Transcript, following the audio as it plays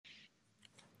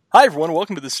Hi, everyone.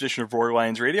 Welcome to this edition of Roar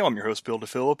Lions Radio. I'm your host, Bill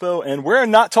DeFilippo, and we're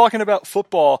not talking about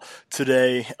football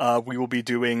today. We will be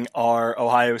doing our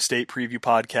Ohio State preview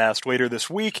podcast later this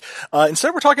week.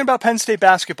 Instead, we're talking about Penn State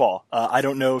basketball. I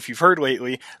don't know if you've heard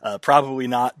lately, probably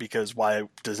not, because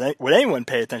would anyone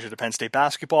pay attention to Penn State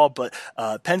basketball? But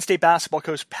Penn State basketball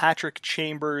coach Patrick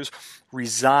Chambers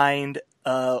resigned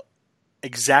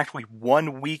exactly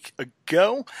 1 week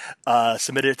ago,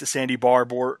 submitted it to Sandy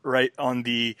Barbour right on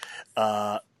the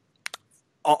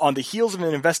heels of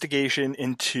an investigation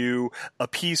into a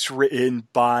piece written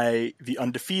by The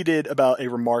Undefeated about a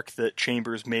remark that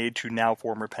Chambers made to now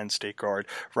former Penn State guard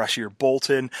Rasir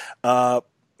Bolton.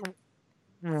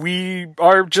 We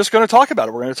are just going to talk about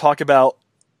it. We're going to talk about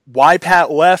why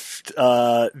Pat left,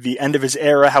 the end of his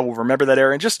era, how we'll remember that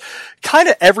era, and just kind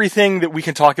of everything that we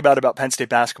can talk about Penn State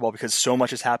basketball, because so much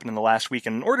has happened in the last week.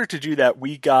 And in order to do that,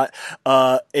 we got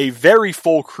a very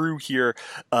full crew here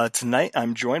tonight.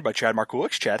 I'm joined by Chad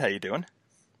Markulix. Chad, how you doing?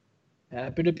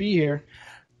 Happy to be here.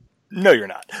 No, you're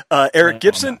not. Eric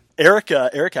Gibson. Eric,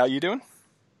 how you doing?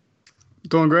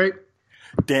 Doing great.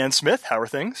 Dan Smith, how are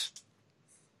things?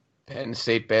 Penn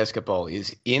State basketball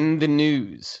is in the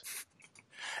news.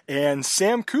 And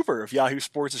Sam Cooper of Yahoo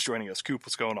Sports is joining us. Coop,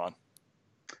 what's going on?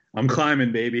 I'm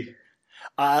climbing, baby.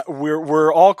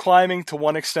 We're all climbing to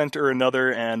one extent or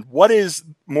another, and what is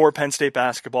more Penn State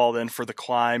basketball than for the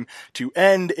climb to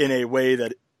end in a way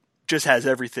that just has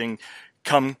everything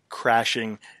come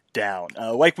crashing down?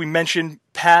 Like we mentioned,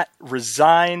 Pat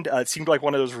resigned. It seemed like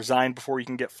one of those resign before you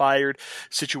can get fired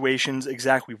situations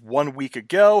exactly 1 week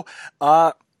ago.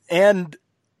 And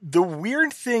the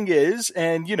weird thing is,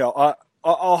 and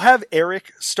I'll have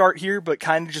Eric start here, but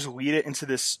kind of just lead it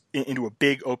into a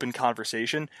big open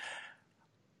conversation.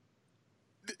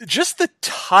 Just the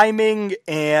timing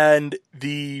and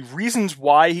the reasons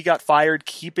why he got fired,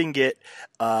 keeping it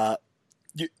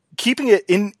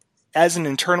in as an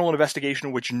internal investigation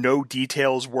in which no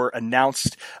details were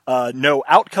announced, no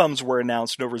outcomes were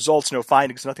announced, no results, no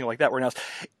findings, nothing like that were announced.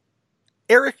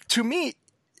 Eric, to me,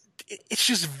 it's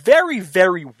just very,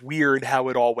 very weird how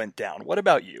it all went down. What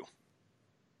about you?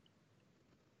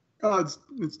 Oh,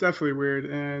 it's definitely weird,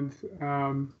 and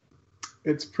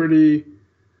it's pretty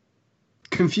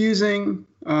confusing,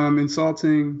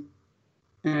 insulting,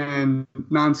 and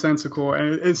nonsensical.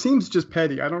 And it seems just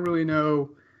petty. I don't really know.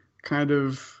 We're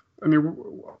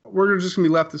just gonna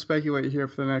be left to speculate here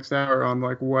for the next hour on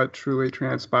what truly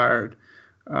transpired.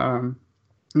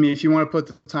 If you want to put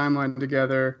the timeline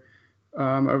together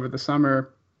over the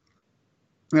summer.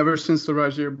 Ever since the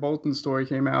Rasir Bolton story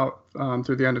came out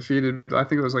through The Undefeated, I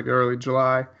think it was early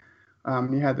July,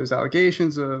 he had those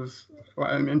allegations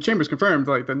and Chambers confirmed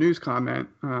the news comment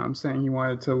saying he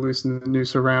wanted to loosen the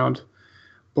noose around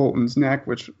Bolton's neck,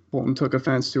 which Bolton took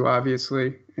offense to,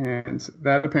 obviously, and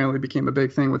that apparently became a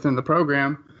big thing within the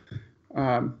program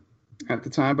at the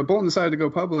time. But Bolton decided to go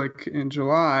public in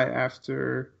July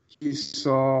after he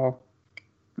saw,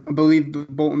 I believe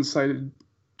Bolton cited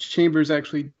Chambers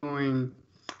actually doing,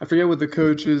 I forget what the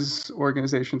coaches'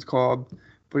 organization's called,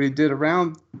 but he did a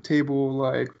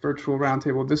roundtable, virtual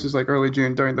roundtable. This was early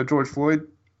June during the George Floyd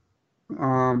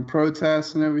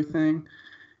protests and everything.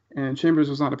 And Chambers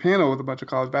was on a panel with a bunch of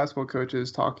college basketball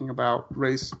coaches talking about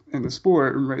race in the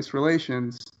sport and race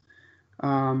relations,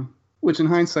 which in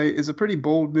hindsight is a pretty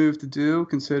bold move to do,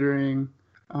 considering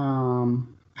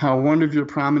how one of your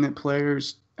prominent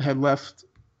players had left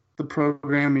the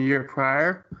program a year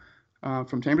prior.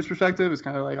 From Chambers' perspective, it's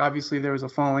kind of obviously there was a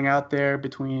falling out there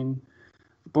between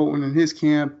Bolton and his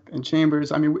camp and Chambers.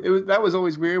 That was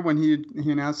always weird when he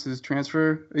announced his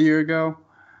transfer a year ago.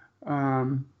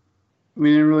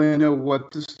 We didn't really know what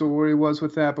the story was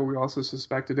with that, but we also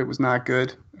suspected it was not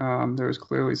good. There was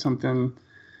clearly some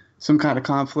kind of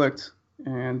conflict,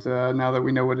 and now that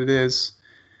we know what it is,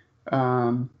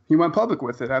 he went public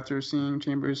with it after seeing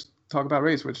Chambers talk about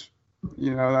race, which,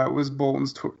 that was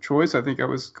Bolton's choice. I think that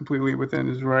was completely within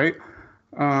his right.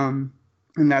 And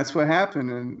that's what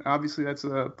happened. And obviously that's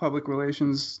a public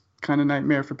relations kind of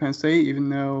nightmare for Penn State, even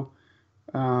though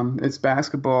it's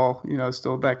basketball,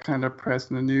 still that kind of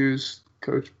press in the news,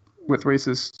 coach with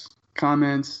racist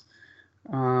comments.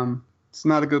 It's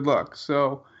not a good look.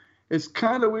 So it's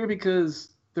kind of weird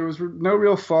because there was no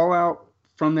real fallout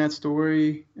from that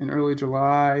story in early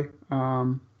July.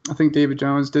 I think David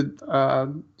Jones did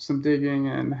some digging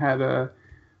and had an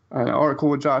article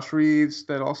with Josh Reeves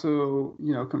that also,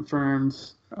 confirmed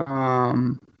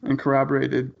and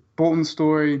corroborated Bolton's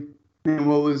story. And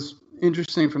what was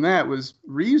interesting from that was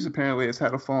Reeves apparently has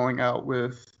had a falling out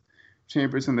with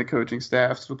Chambers and the coaching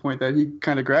staff to the point that he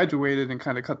kind of graduated and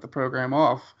kind of cut the program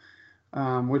off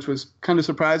which was kind of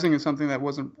surprising and something that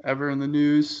wasn't ever in the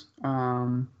news.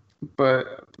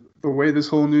 But the way this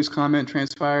whole news comment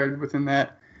transpired within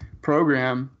that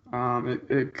program,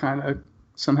 it kind of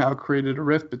somehow created a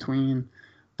rift between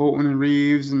Bolton and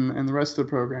Reeves and the rest of the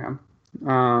program.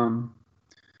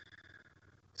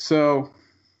 So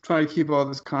try to keep all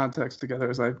this context together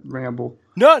as I ramble.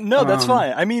 No, that's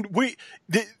fine. I mean,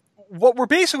 what we're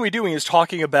basically doing is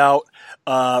talking about,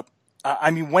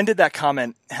 when did that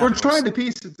comment happen? We're trying to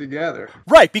piece it together.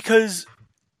 Right, because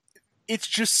it's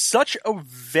just such a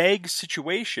vague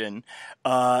situation.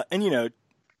 And,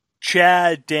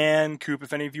 Chad, Dan, Coop,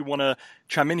 if any of you want to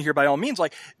chime in here, by all means,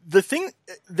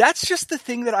 that's just the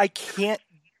thing that I can't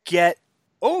get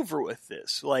over with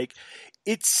this. Like,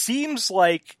 it seems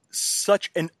like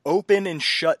such an open and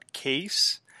shut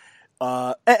case.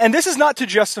 And this is not to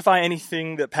justify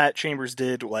anything that Pat Chambers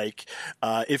did. Like,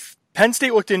 if Penn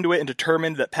State looked into it and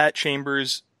determined that Pat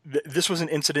Chambers, this was an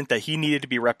incident that he needed to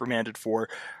be reprimanded for,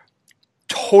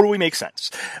 totally makes sense.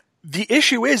 The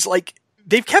issue is,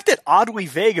 they've kept it oddly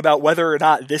vague about whether or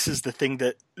not this is the thing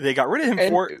that they got rid of him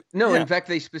for. No, yeah. In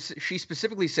fact, she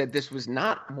specifically said this was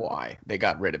not why they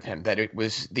got rid of him. That it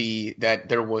was that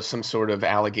there was some sort of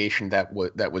allegation that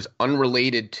was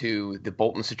unrelated to the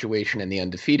Bolton situation and the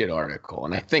Undefeated article.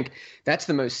 And I think that's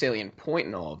the most salient point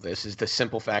in all of this, is the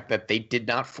simple fact that they did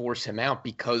not force him out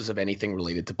because of anything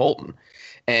related to Bolton.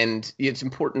 And it's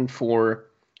important for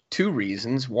two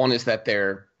reasons. One is that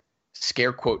their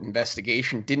scare quote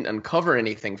investigation didn't uncover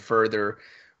anything further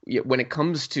when it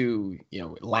comes to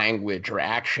language or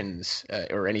actions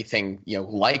or anything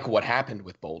like what happened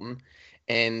with Bolton.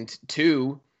 And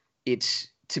two, it's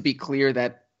to be clear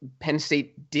that Penn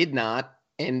State did not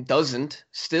and doesn't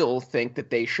still think that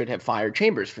they should have fired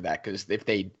Chambers for that, because if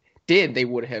they did, they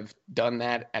would have done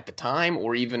that at the time,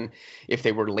 or even if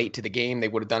they were late to the game, they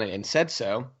would have done it and said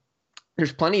so.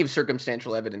 There's plenty of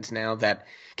circumstantial evidence now that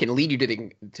can lead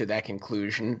you to that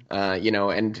conclusion,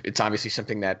 and it's obviously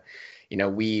something that,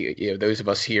 we, those of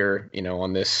us here,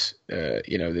 on this,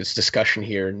 this discussion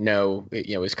here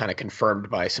is kind of confirmed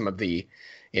by some of the,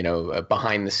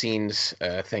 behind the scenes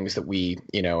things that we,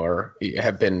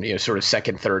 have been, sort of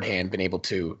second, third hand been able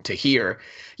to hear,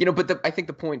 but I think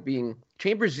the point being,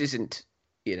 Chambers isn't,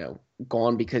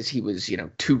 gone because he was,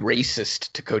 too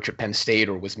racist to coach at Penn State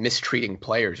or was mistreating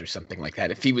players or something like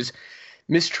that. If he was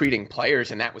mistreating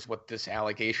players and that was what this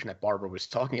allegation that Barbara was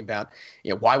talking about,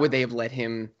 why would they have let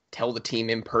him tell the team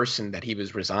in person that he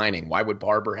was resigning? Why would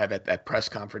Barber have at that press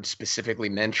conference specifically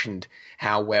mentioned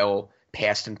how well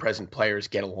past and present players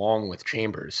get along with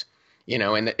Chambers?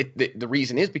 And the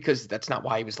reason is because that's not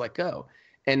why he was let go.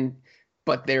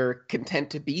 But they're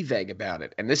content to be vague about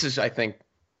it. And this is, I think,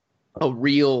 a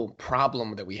real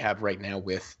problem that we have right now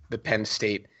with the Penn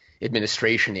State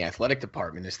administration, the athletic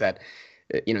department, is that,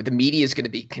 the media is going to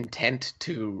be content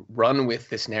to run with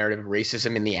this narrative of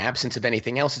racism in the absence of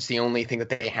anything else. It's the only thing that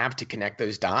they have to connect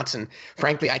those dots. And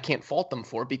frankly, I can't fault them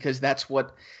for it, because that's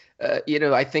what,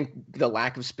 I think the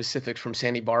lack of specifics from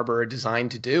Sandy Barber are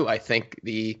designed to do. I think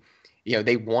they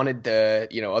wanted the,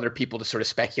 other people to sort of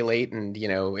speculate and,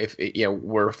 if,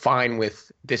 we're fine with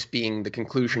this being the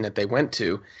conclusion that they went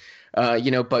to.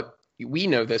 But we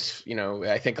know this,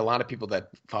 I think a lot of people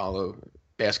that follow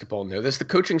basketball know this. The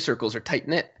coaching circles are tight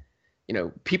knit.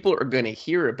 People are going to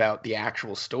hear about the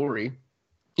actual story,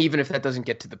 even if that doesn't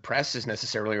get to the press as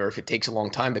necessarily, or if it takes a long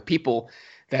time. The people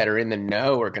that are in the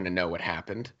know are going to know what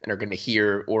happened and are going to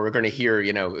hear,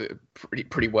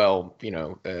 pretty well,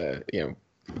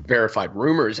 verified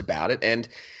rumors about it. And,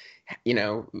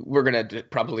 we're going to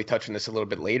probably touch on this a little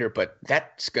bit later, but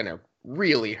that's going to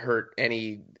really hurt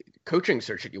any coaching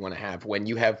search that you want to have when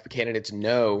you have candidates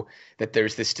know that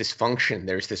there's this dysfunction,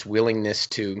 there's this willingness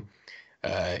to,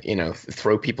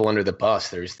 throw people under the bus.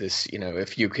 There's this,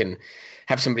 if you can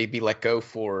have somebody be let go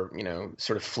for,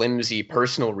 sort of flimsy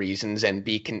personal reasons and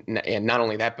and not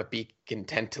only that, but be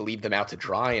content to leave them out to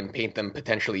dry and paint them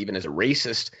potentially even as a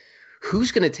racist,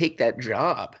 who's going to take that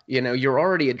job? You're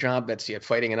already a job that's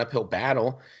fighting an uphill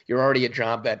battle. You're already a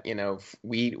job that,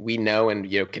 we know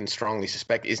and, can strongly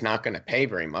suspect is not going to pay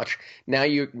very much. Now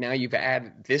you've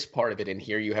added this part of it in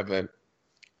here. You have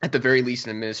at the very least,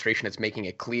 an administration that's making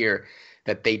it clear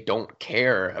that they don't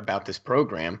care about this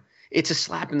program. It's a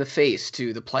slap in the face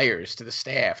to the players, to the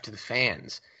staff, to the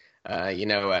fans.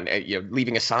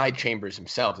 Leaving aside Chambers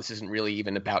himself, this isn't really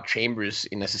even about Chambers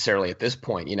necessarily at this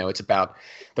point. It's about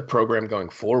the program going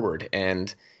forward.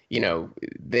 And,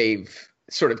 they've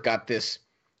sort of got this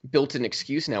built-in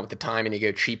excuse now with the time, and you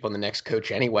go cheap on the next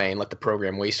coach anyway and let the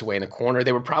program waste away in the corner.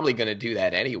 They were probably going to do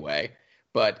that anyway.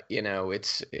 But,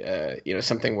 it's,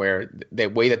 something where the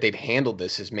way that they've handled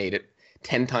this has made it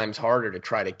 10 times harder to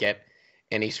try to get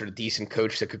any sort of decent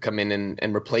coach that could come in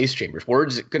and replace Chambers.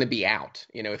 Word's going to be out,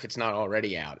 if it's not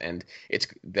already out. And it's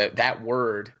that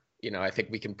word, I think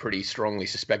we can pretty strongly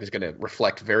suspect is going to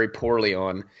reflect very poorly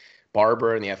on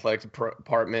Barber and the athletic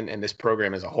department and this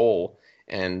program as a whole.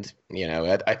 And,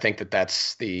 I think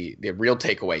that's the real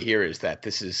takeaway here is that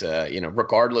this is,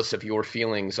 regardless of your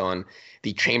feelings on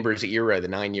the Chambers era, the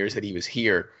 9 years that he was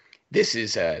here, this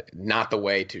is not the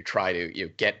way to try to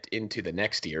get into the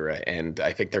next era. And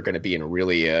I think they're going to be in a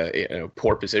really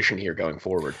poor position here going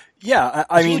forward. Yeah,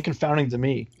 I mean, really confounding to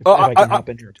me. If I can hop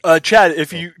in here. Chad,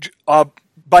 if you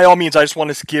by all means, I just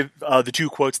want to give the two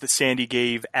quotes that Sandy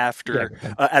gave after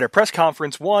at a press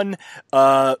conference. One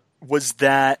was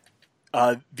that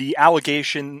the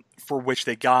allegation for which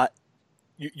they got,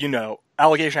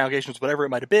 allegations, whatever it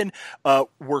might have been,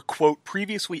 were, quote,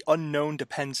 previously unknown to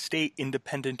Penn State,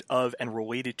 independent of and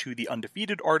related to the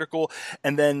Undefeated article.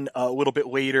 And then a little bit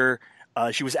later,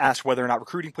 she was asked whether or not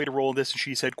recruiting played a role in this, and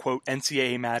she said, quote,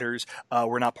 NCAA matters,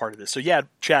 we're not part of this. So yeah,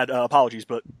 Chad, apologies,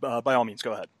 but by all means,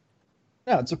 go ahead.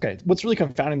 No, it's okay. What's really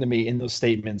confounding to me in those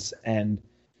statements, and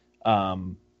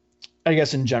I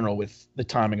guess in general with the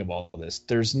timing of all of this,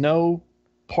 there's no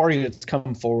party that's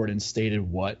come forward and stated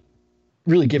what,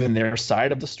 really given their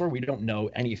side of the story. We don't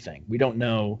know anything. We don't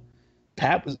know.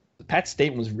 Pat's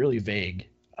statement was really vague,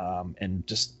 and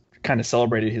just kind of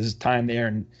celebrated his time there.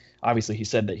 And obviously he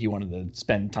said that he wanted to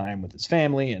spend time with his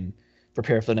family and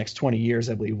prepare for the next 20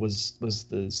 years, I believe was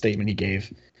the statement he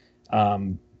gave.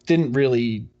 Didn't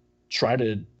really try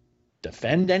to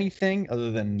defend anything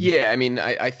other than... Yeah, I mean,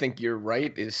 I think you're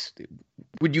right.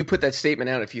 Would you put that statement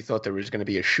out if you thought there was going to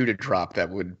be a shoe to drop that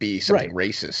would be something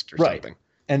racist or something?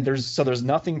 And there's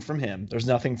nothing from him. There's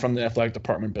nothing from the athletic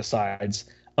department besides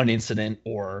an incident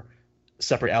or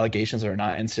separate allegations that are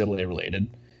not NCAA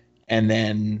related. And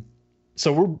then,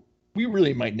 so we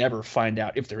really might never find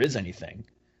out if there is anything,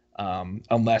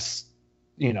 unless,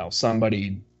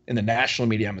 somebody in the national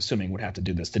media, I'm assuming, would have to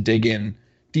do this to dig in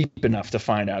deep enough to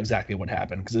find out exactly what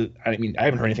happened. Because I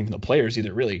haven't heard anything from the players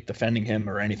either, really defending him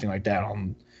or anything like that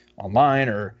online,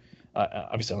 or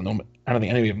obviously I don't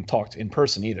think any of them talked in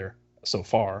person either so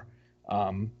far.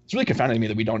 It's really confounding to me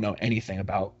that we don't know anything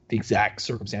about the exact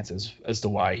circumstances as to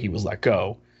why he was let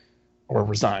go or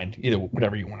resigned, either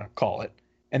whatever you want to call it.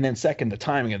 And then second, the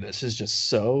timing of this is just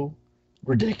so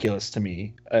ridiculous to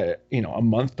me. A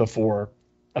month before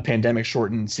a pandemic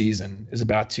shortened season is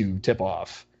about to tip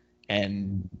off.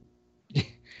 And,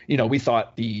 we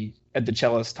thought the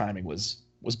Cellist timing was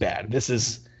bad. This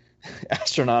is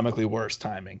astronomically worse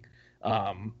timing.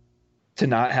 To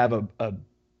not have a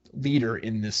leader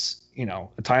in this,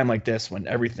 a time like this when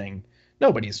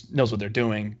nobody knows what they're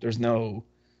doing. There's no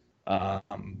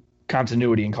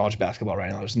continuity in college basketball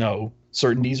right now. There's no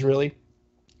certainties really.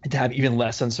 And to have even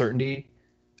less uncertainty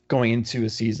going into a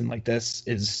season like this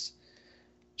is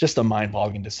just a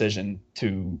mind-boggling decision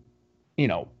to,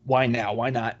 why now?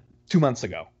 Why not 2 months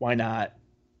ago? Why not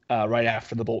right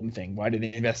after the Bolton thing? Why did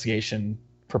the investigation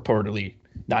purportedly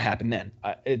not happen then?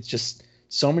 It's just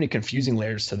so many confusing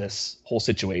layers to this whole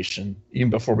situation, even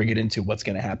before we get into what's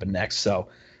going to happen next. So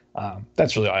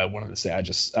that's really all I wanted to say. I'm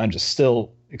just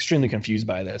still extremely confused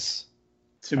by this.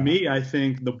 To me, I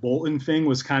think the Bolton thing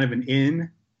was kind of an in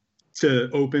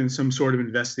to open some sort of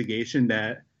investigation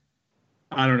that,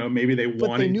 I don't know, maybe they wanted to.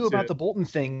 But they knew about the Bolton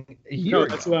thing a year ago.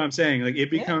 That's what I'm saying. Like, it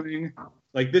becoming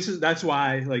like that's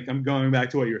why, like, I'm going back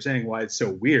to what you were saying, why it's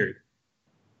so weird.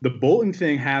 The Bolton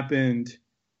thing happened.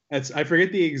 I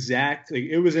forget the exact. Like,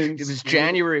 it was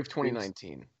January of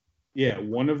 2019. Yeah,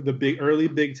 one of the early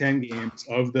Big Ten games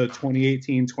of the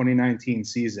 2018-2019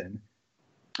 season.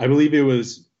 I think it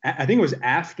was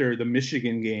after the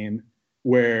Michigan game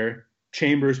where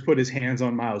Chambers put his hands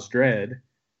on Miles Dredd.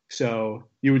 So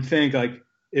you would think, like,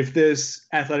 if this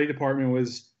athletic department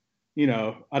was,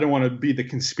 I don't want to be the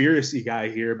conspiracy guy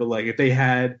here, but like if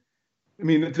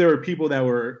there were people that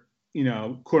were,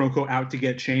 quote unquote, out to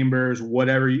get Chambers,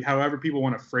 however people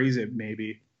want to phrase it,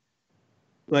 maybe.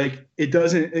 Like,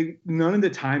 none of the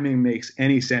timing makes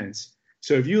any sense.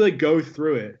 So if you like go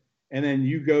through it and then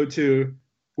you go to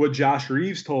what Josh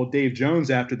Reeves told Dave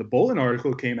Jones after the Bolton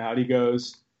article came out, he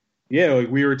goes, yeah, like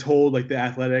we were told like the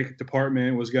athletic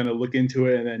department was going to look into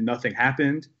it and then nothing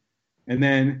happened. And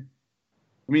then,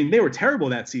 they were terrible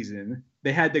that season.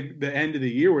 They had the end of the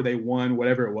year where they won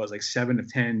whatever it was, like 7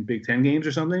 of 10 Big Ten games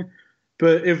or something.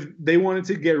 But if they wanted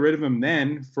to get rid of him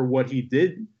then for what he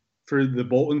did, for the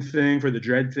Bolton thing, for the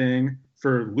Dredd thing,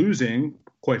 for losing,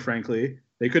 quite frankly,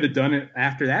 they could have done it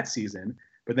after that season.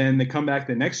 But then they come back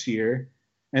the next year,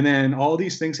 and then all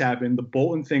these things happen. The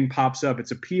Bolton thing pops up.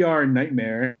 It's a PR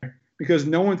nightmare because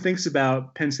no one thinks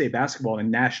about Penn State basketball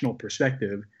in national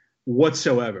perspective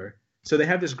whatsoever. So they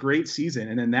have this great season,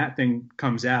 and then that thing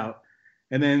comes out,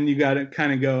 and then you got to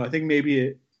kind of go. I think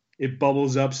maybe it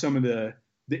bubbles up some of the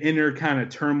inner kind of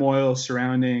turmoil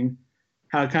surrounding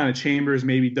how kind of Chambers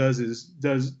maybe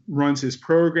runs his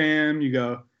program. You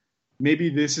go, maybe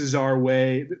this is our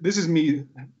way. This is me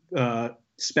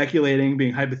speculating,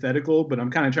 being hypothetical, but I'm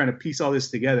kind of trying to piece all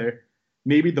this together.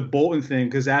 Maybe the Bolton thing,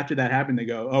 because after that happened, they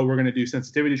go, oh, we're going to do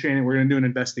sensitivity training. We're going to do an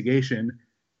investigation.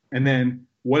 And then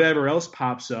whatever else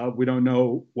pops up, we don't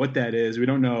know what that is. We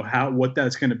don't know what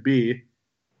that's going to be.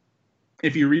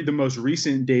 If you read the most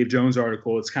recent Dave Jones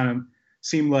article, it's kind of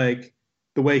seemed like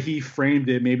the way he framed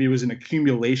it, maybe it was an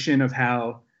accumulation of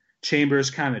how Chambers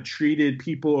kind of treated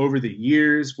people over the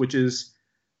years, which is,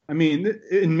 I mean,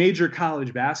 in major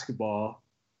college basketball,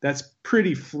 that's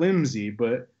pretty flimsy.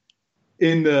 But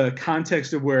in the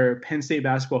context of where Penn State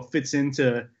basketball fits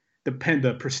into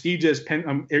the prestigious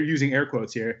I'm using air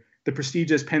quotes here, the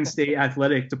prestigious Penn State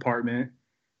athletic department,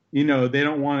 they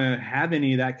don't want to have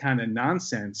any of that kind of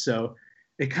nonsense. So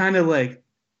it kind of like,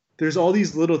 there's all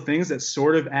these little things that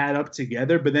sort of add up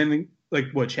together. But then, like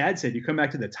what Chad said, you come back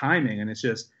to the timing, and it's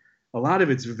just a lot of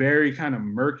it's very kind of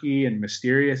murky and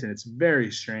mysterious, and it's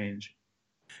very strange.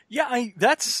 Yeah,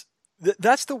 that's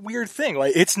the weird thing.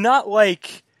 Like, it's not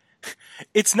like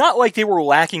they were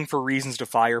lacking for reasons to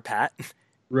fire Pat.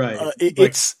 Right. It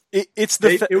was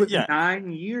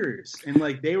 9 years, and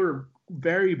like they were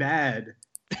very bad.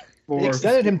 They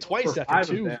extended him twice for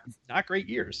after 2 not great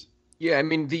years. Yeah, I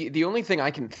mean, the only thing I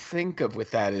can think of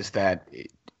with that is that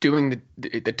doing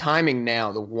the timing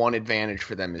now, the one advantage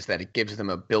for them is that it gives them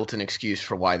a built-in excuse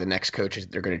for why the next coaches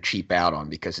they're going to cheap out on,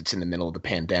 because it's in the middle of the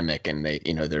pandemic and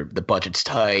the budget's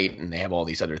tight and they have all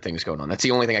these other things going on. That's the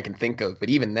only thing I can think of.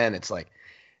 But even then, it's like,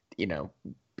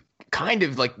 kind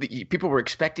of like people were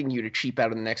expecting you to cheap out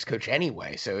on the next coach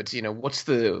anyway. So it's what's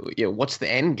the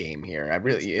end game here?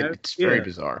 It's very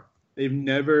bizarre.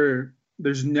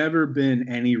 There's never been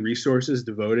any resources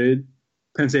devoted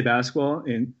Penn State basketball,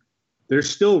 and there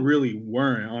still really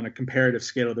weren't on a comparative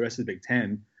scale of the rest of the Big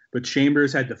Ten. But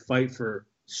Chambers had to fight for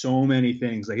so many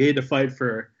things. Like he had to fight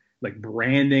for like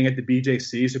branding at the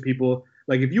BJC. So people,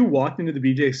 like if you walked into the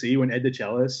BJC when Ed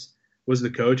DeChellis was the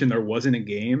coach and there wasn't a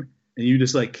game, and you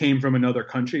just like came from another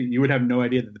country, you would have no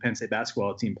idea that the Penn State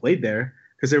basketball team played there,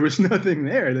 because there was nothing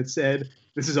there that said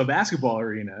this is a basketball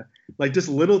arena. Like just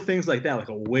little things like that, like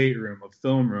a weight room, a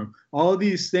film room, all of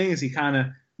these things he kind of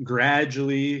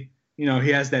gradually, he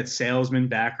has that salesman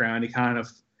background. He kind of,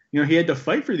 he had to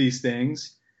fight for these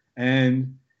things.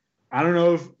 And I don't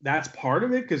know if that's part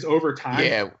of it, because over time.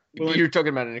 Yeah, you're talking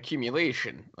about an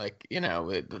accumulation. Like,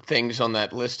 the things on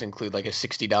that list include like a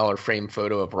 $60 frame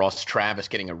photo of Ross Travis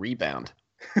getting a rebound.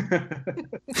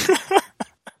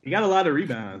 He got a lot of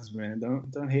rebounds, man.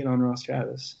 Don't hate on Ross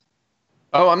Travis.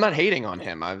 Oh, I'm not hating on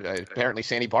him. Apparently,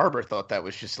 Sandy Barber thought that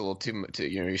was just a little too much.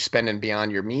 You're spending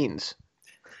beyond your means.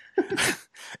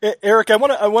 Eric, I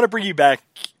want to bring you back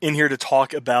in here to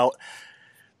talk about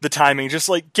the timing. Just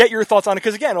like get your thoughts on it,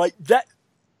 because again, like that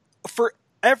for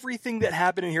everything that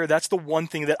happened in here, that's the one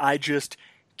thing that I just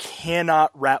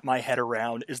cannot wrap my head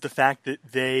around, is the fact that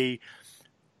they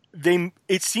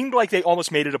it seemed like they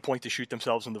almost made it a point to shoot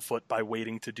themselves in the foot by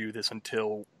waiting to do this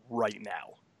until right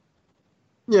now.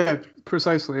 Yeah,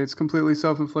 precisely. It's completely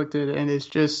self-inflicted, and it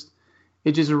just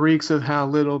reeks of how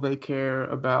little they care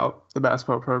about the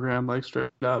basketball program, like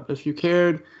straight up. If you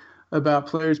cared about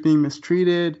players being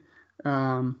mistreated,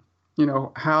 how,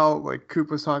 like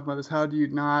Coop was talking about this, how do you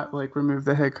not like remove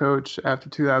the head coach after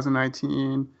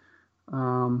 2019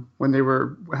 when they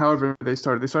were, however they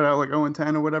started out like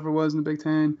 0-10 or whatever it was in the Big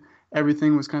Ten.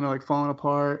 Everything was kind of like falling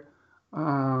apart.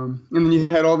 And then you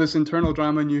had all this internal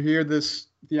drama, and you hear the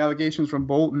allegations from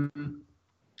Bolton.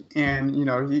 And,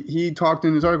 he talked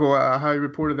in his article how he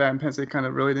reported that, and Penn State kind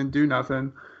of really didn't do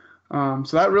nothing. So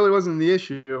that really wasn't the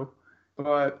issue.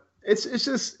 But it's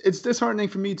disheartening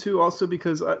for me, too, also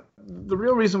because the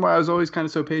real reason why I was always kind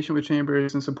of so patient with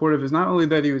Chambers and supportive is not only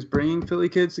that he was bringing Philly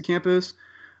kids to campus,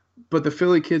 but the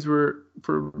Philly kids were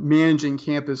for managing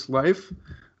campus life.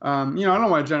 I don't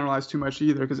want to generalize too much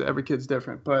either, because every kid's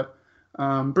different. But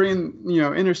bringing,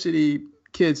 inner city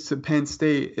kids to Penn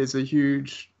State is a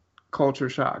huge culture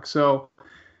shock. So,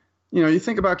 you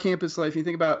think about campus life, you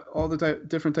think about all the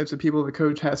different types of people the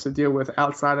coach has to deal with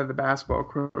outside of the basketball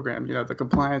program, the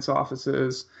compliance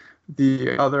offices,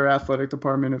 the other athletic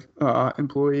department of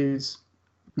employees,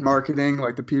 marketing,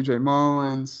 like the PJ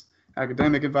Mullins,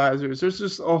 academic advisors. There's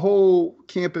just a whole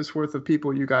campus worth of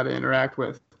people you got to interact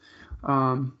with.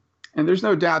 And there's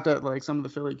no doubt that like some of the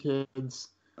Philly kids,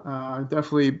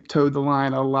 Definitely towed the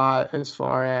line a lot as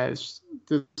far as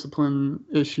discipline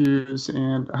issues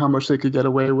and how much they could get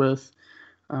away with.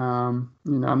 I'm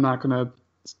not going to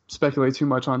speculate too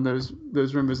much on those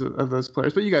rumors of those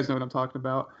players, but you guys know what I'm talking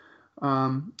about.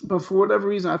 But for whatever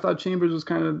reason, I thought Chambers was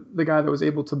kind of the guy that was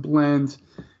able to blend,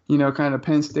 kind of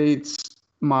Penn State's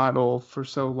model for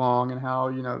so long, and how,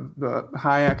 the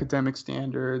high academic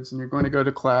standards, and you're going to go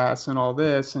to class and all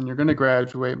this, and you're going to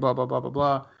graduate, blah, blah, blah, blah,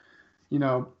 blah.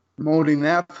 Molding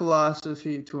that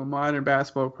philosophy to a modern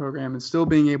basketball program and still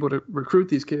being able to recruit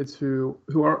these kids who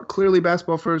are clearly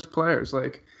basketball first players.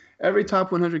 Like, every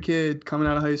top 100 kid coming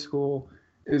out of high school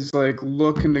is like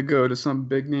looking to go to some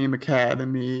big name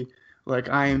academy like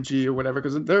IMG or whatever,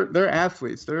 because they're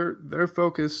athletes. They're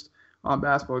focused on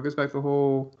basketball. It goes back to the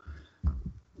whole,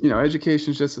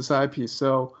 education is just a side piece.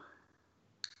 So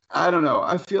I don't know.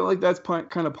 I feel like that's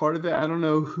kind of part of it. I don't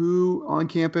know who on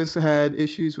campus had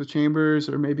issues with Chambers,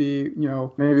 or maybe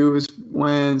it was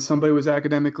when somebody was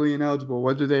academically ineligible.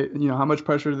 What do they, how much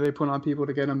pressure do they put on people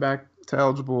to get them back to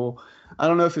eligible? I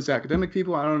don't know if it's academic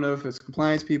people. I don't know if it's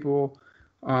compliance people.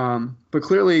 But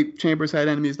clearly Chambers had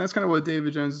enemies. That's kind of what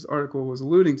David Jones' article was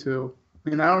alluding to.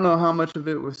 And I don't know how much of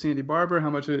it was Sandy Barber, how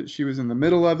much of it she was in the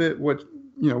middle of it, what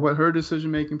her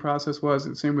decision-making process was,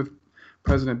 and same with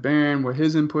President Barron, what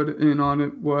his input in on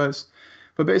it was.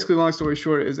 But basically, long story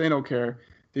short, is they don't care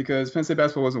because Penn State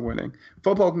basketball wasn't winning.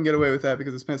 Football can get away with that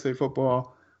because it's Penn State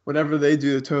football. Whatever they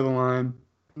do to toe the line.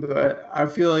 But I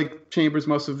feel like Chambers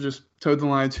must have just towed the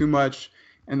line too much,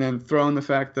 and then thrown the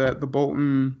fact that the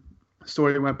Bolton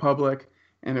story went public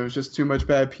and it was just too much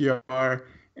bad PR,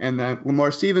 and that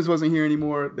Lamar Stevens wasn't here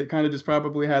anymore. They kind of just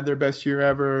probably had their best year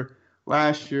ever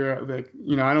last year. Like,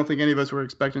 I don't think any of us were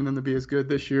expecting them to be as good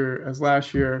this year as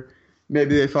last year.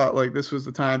 Maybe they thought like this was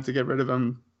the time to get rid of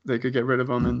him. They could get rid of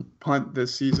him and punt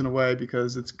this season away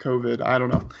because it's COVID. I don't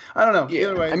know. Yeah.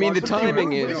 Either way, I mean, the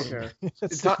timing is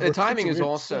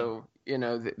also,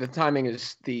 the timing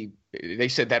is they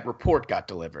said that report got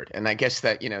delivered. And I guess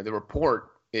that, the report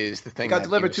is the thing that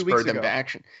delivered 2 weeks spurred them ago to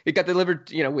action. It got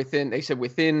delivered,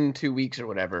 within 2 weeks or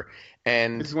whatever.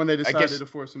 And this is when they decided to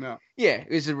force him out. Yeah.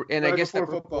 I guess before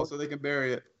football, so they can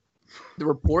bury it. The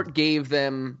report gave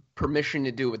them permission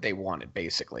to do what they wanted,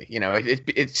 basically.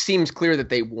 It seems clear that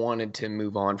they wanted to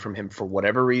move on from him for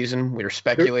whatever reason. We're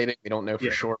speculating. We don't know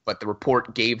for sure. But the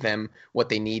report gave them what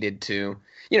they needed to,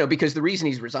 because the reason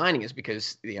he's resigning is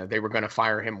because, they were going to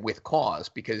fire him with cause,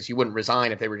 because you wouldn't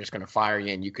resign if they were just going to fire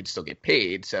you and you could still get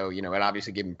paid. So, it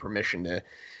obviously gave him permission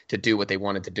to do what they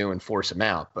wanted to do and force him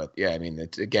out. But, yeah, I mean,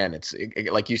 it's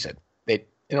like you said, they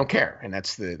don't care. And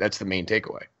that's the main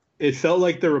takeaway. It felt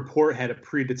like the report had a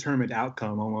predetermined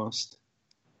outcome almost.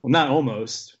 Well, not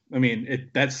almost. I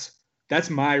mean, that's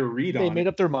my read on it. They made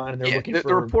up their mind and they're looking for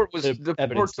the report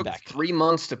took back. 3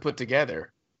 months to put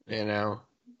together,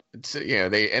 It's,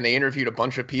 they interviewed a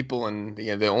bunch of people, and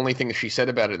the only thing that she said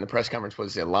about it in the press conference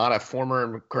was a lot of former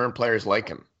and current players like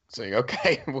him. So,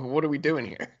 okay, what are we doing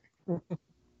here?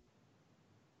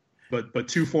 But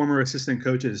 2 former assistant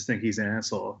coaches think he's an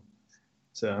asshole.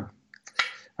 So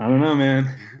I don't know,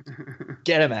 man.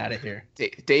 Get him out of here.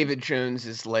 David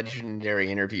Jones's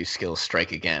legendary interview skills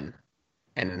strike again.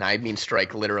 And I mean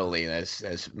strike literally,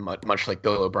 as much like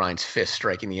Bill O'Brien's fist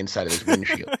striking the inside of his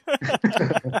windshield.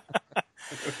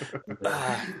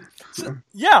 I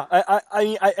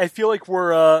feel like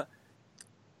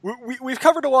we've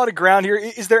covered a lot of ground here.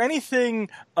 Is there anything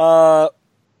that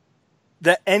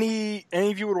any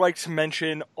of you would like to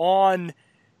mention on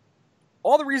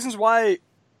all the reasons why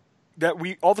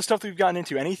all the stuff that we've gotten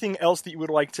into? Anything else that you would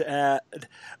like to add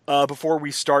before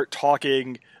we start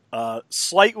talking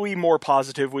slightly more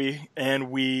positively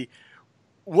and we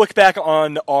look back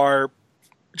on our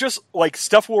just like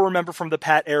stuff we'll remember from the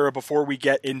Pat era before we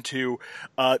get into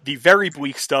the very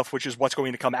bleak stuff, which is what's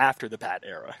going to come after the Pat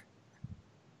era?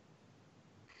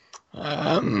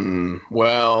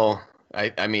 Well,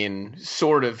 I mean,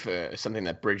 sort of something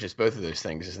that bridges both of those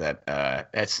things is that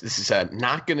this is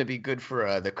not going to be good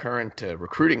for the current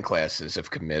recruiting classes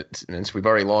of commitments. We've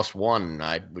already lost one.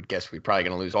 I would guess we're probably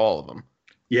going to lose all of them.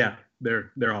 Yeah,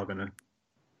 they're all going to.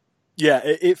 Yeah,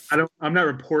 I'm not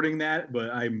reporting that, but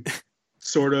I'm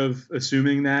sort of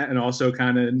assuming that, and also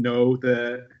kind of know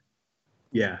that.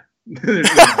 Yeah.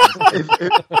 if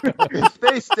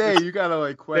they stay, you gotta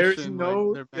like question.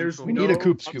 We need a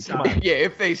coop scoop. Come on. Yeah,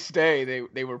 if they stay,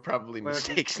 they were probably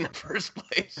mistakes in the first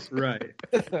place. Right.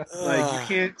 Like, you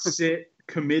can't sit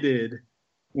committed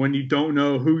when you don't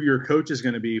know who your coach is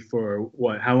going to be for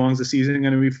what? How long is the season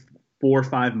going to be? 4 or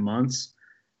 5 months,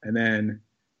 and then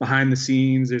behind the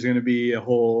scenes, there's going to be a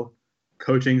whole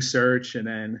coaching search, and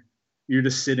then you're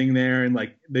just sitting there and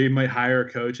like they might hire a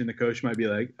coach and the coach might be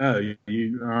like, oh,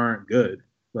 you aren't good.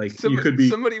 Like you could be.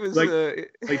 Somebody was like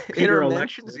in Peter our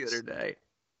mentions the Alexis. other day.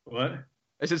 What?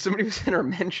 I said somebody was in our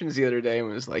mentions the other day and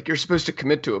was like, "You're supposed to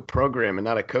commit to a program and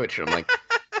not a coach." And I'm like,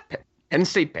 Penn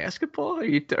State basketball?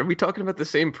 Are we talking about the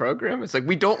same program? It's like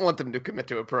we don't want them to commit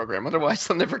to a program, otherwise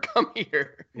they'll never come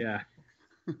here. Yeah.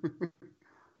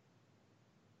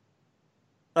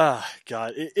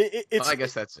 God, it's. I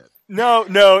guess that's it. No.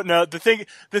 The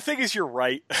thing is, you're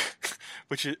right,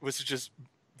 which is just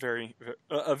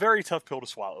a very tough pill to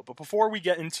swallow. But before we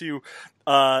get into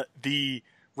the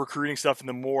recruiting stuff and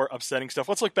the more upsetting stuff,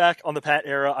 let's look back on the Pat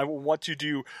era. I want to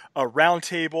do a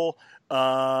roundtable.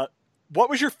 What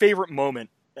was your favorite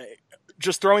moment?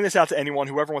 Just throwing this out to anyone,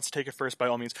 whoever wants to take it first, by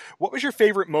all means. What was your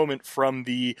favorite moment from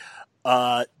the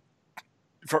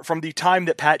time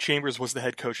that Pat Chambers was the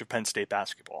head coach of Penn State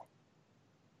basketball?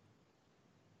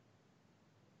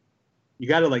 You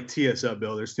got to like tee us up,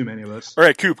 Bill. There's too many of us. All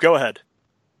right, Coop, go ahead.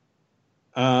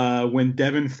 When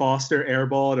Devin Foster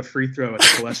airballed a free throw at the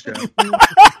Calestro.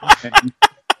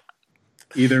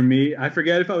 Either me, I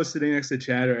forget if I was sitting next to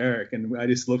Chad or Eric, and I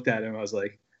just looked at him. I was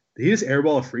like, did he just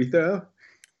airball a free throw?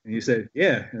 And he said,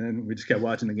 yeah. And then we just kept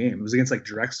watching the game. It was against like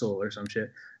Drexel or some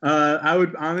shit. I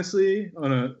would honestly,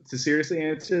 to seriously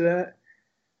answer that,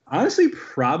 honestly,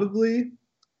 probably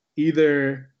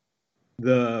either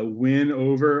the win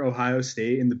over Ohio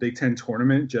State in the Big Ten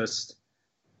tournament, just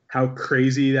how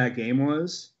crazy that game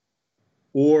was,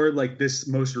 or like this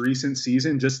most recent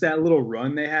season, just that little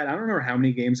run they had. I don't remember how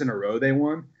many games in a row they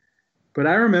won, but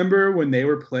I remember when they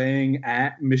were playing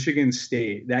at Michigan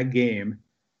State, that game.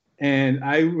 And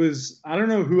I don't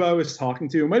know who I was talking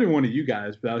to. It might have been one of you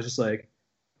guys, but I was just like,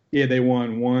 yeah, they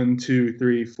won 1, 2,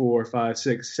 3, 4, 5,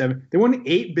 6, 7. They won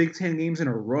 8 Big Ten games in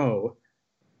a row.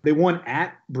 They won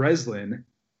at Breslin.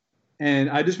 And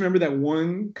I just remember that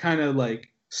one kind of like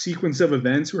sequence of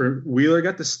events where Wheeler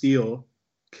got the steal,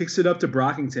 kicks it up to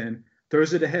Brockington,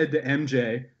 throws it ahead to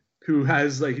MJ, who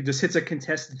has like, he just hits a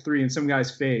contested 3 in some guy's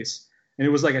face. And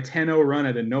it was like a 10-0 run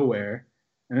out of nowhere.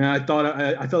 And I felt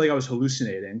like I was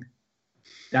hallucinating.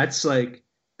 That's like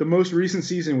the most recent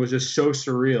season was just so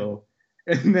surreal.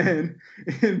 And then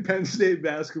in Penn State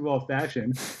basketball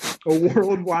fashion, a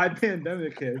worldwide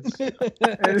pandemic hits, and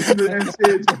the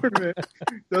NCAA tournament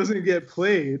doesn't get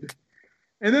played.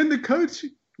 And then the coach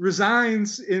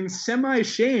resigns in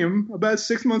semi-shame about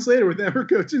 6 months later with never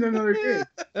coaching another game.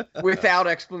 Without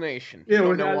explanation. Yeah, I don't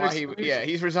without know why explanation.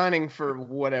 he's resigning for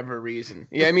whatever reason.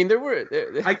 Yeah, I mean there were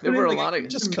a lot of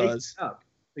just cause.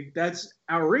 Like that's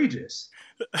outrageous.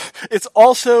 It's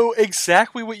also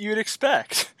exactly what you'd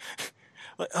expect.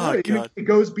 Like, oh God. It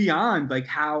goes beyond like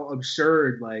how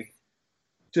absurd like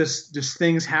just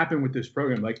things happen with this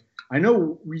program. Like I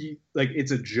know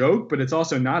it's a joke, but it's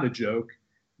also not a joke.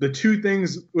 The two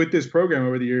things with this program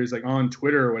over the years, like on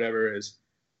Twitter or whatever, is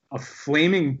a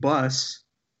flaming bus,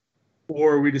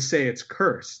 or we just say it's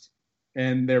cursed.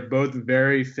 And they're both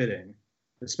very fitting,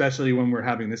 especially when we're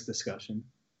having this discussion.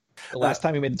 The last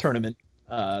time we made the tournament,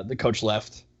 the coach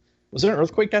left. Was there an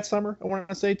earthquake that summer? I want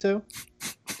to say too.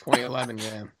 2011,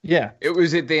 yeah. Yeah. It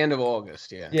was at the end of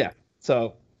August, yeah. Yeah.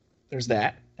 So there's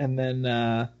that. And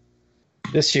then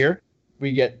this year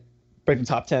we break the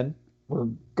top 10. We're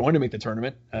going to make the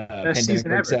tournament. Pandemic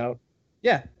breaks out.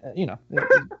 Yeah.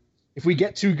 If we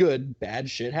get too good, bad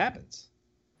shit happens.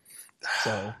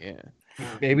 So yeah.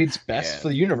 Maybe it's best for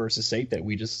the universe's sake that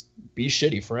we just be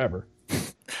shitty forever.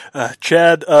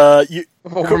 Chad,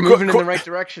 we're moving in the right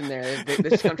direction there.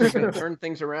 This country's going to turn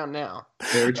things around now.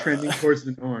 They're trending towards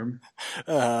the norm.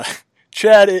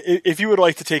 Chad, if you would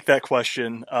like to take that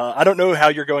question, I don't know how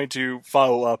you're going to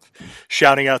follow up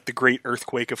shouting out the great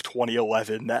earthquake of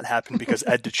 2011. That happened because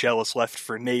Ed DeChellis left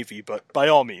for Navy, but by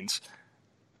all means.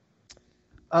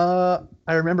 I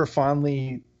remember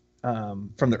fondly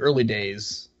from the early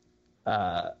days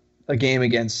a game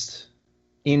against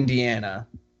Indiana,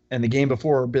 and the game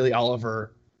before Billy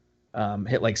Oliver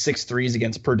hit like 6 threes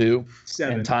against Purdue.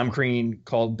 7. And Tom Crean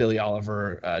called Billy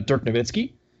Oliver Dirk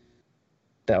Nowitzki.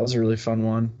 That was a really fun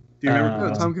one. Do you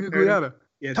remember Tom Gugliotta?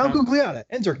 Yeah, Tom Gugliotta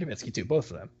and Dirk Nowitzki too,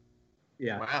 both of them.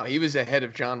 Yeah. Wow, he was ahead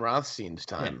of John Rothstein's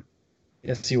time.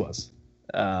 Yes, he was.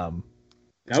 That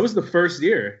was the first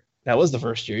year. That was the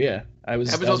first year, yeah. That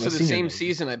was also the same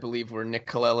season, I believe, where Nick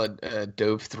Colella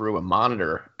dove through a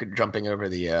monitor, jumping over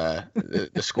the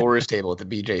scorer's table at the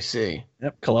BJC.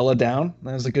 Yep, Colella down.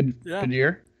 That was a good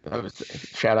year.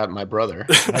 Shout out my brother.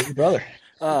 How's your brother?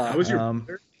 That was your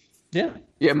brother? Yeah.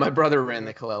 Yeah, my brother ran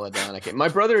the Colella down. My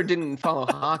brother didn't follow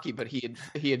hockey, but he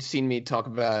had seen me talk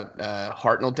about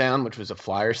Hartnell Down, which was a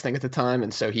Flyers thing at the time,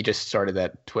 and so he just started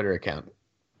that Twitter account.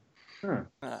 Huh.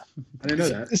 Uh, I didn't know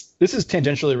that. This is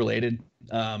tangentially related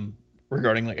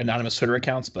regarding like anonymous Twitter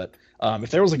accounts, but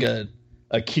if there was like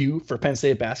a Q for Penn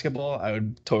State basketball, I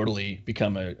would totally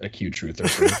become a Q truther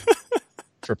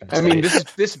for Penn State. I mean,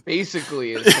 this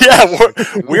basically is. Yeah,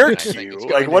 we're I think Q. it's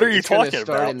Like, gonna- what are you it's gonna talking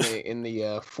start about? in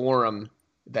the forum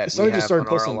that It's starting we to have start on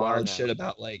posting RLR wild now. shit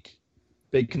about like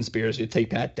big conspiracy to take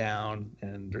Pat down,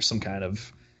 and there's some kind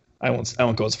of I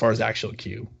won't go as far as actual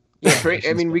Q. Yeah,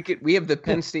 I mean, we have the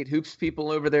Penn State hoops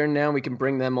people over there now. We can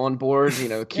bring them on board. You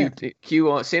know,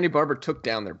 Q. Sandy Barber took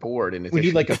down their board, and We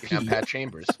need like a P. Pat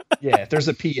Chambers. Yeah, if there's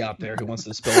a P out there who wants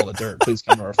to spill all the dirt, please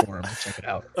come to our forum and check it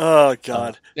out. Oh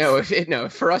God. No,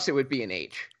 for us it would be an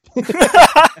H.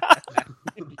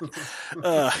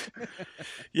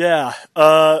 Yeah.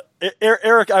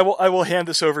 Eric, I will hand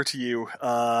this over to you.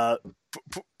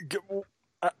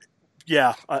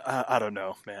 Yeah, I don't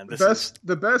know, man.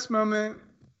 The best moment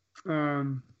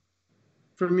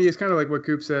for me is kind of like what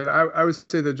Coop said. I would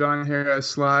say the John Harris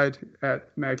slide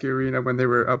at Mackey Arena when they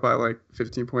were up by like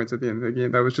 15 points at the end of the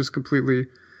game. That was just completely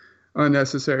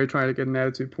unnecessary, trying to get an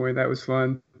attitude point. That was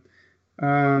fun.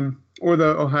 Or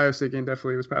the Ohio State game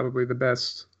definitely was probably the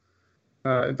best.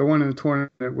 The one in the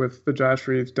tournament with the Josh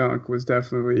Reeves dunk was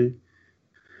definitely,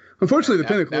 unfortunately, the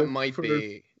pinnacle. That might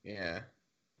be, yeah.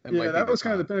 That was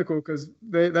kind of the pinnacle because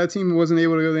that team wasn't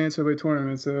able to go to the NCAA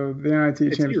tournament, so the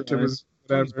NIT championship was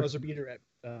whatever. Buzzer beater at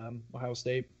Ohio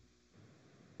State.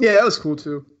 Yeah, that was cool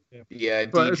too. Yeah,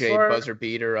 But DJ buzzer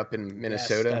beater up in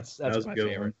Minnesota. Yes, that's my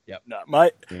favorite. Yep. No,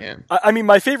 Yeah. I mean,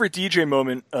 my favorite DJ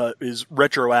moment is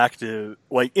retroactive.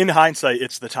 Like, in hindsight,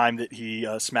 it's the time that he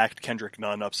smacked Kendrick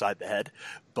Nunn upside the head.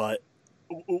 But,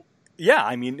 yeah,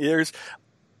 I mean,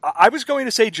 I was going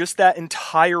to say just that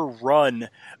entire run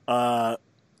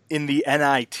in the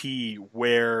NIT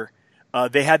where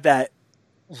they had that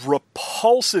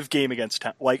repulsive game against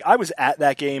like I was at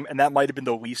that game, and that might have been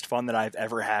the least fun that I've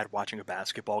ever had watching a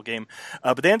basketball game.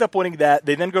 But they end up winning that.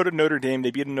 They then go to Notre Dame.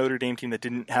 They beat a Notre Dame team that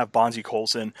didn't have Bonzie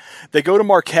Colson. They go to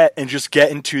Marquette and just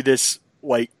get into this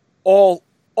like all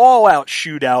out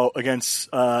shootout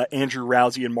against Andrew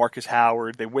Rousey and Marcus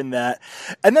Howard. They win that,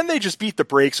 and then they just beat the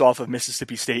brakes off of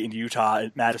Mississippi State and Utah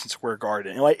at Madison Square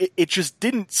Garden. And like it just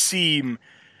didn't seem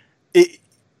it.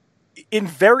 In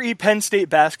very Penn State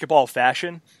basketball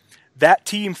fashion, that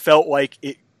team felt like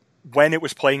it when it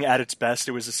was playing at its best.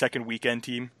 It was the second weekend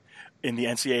team in the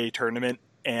NCAA tournament,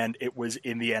 and it was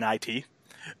in the NIT. It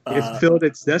fulfilled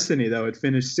its destiny, though. It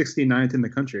finished 69th in the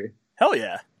country. Hell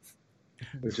yeah.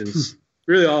 Which is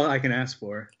really all I can ask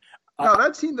for. No,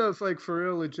 that team, though, like for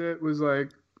real, legit was like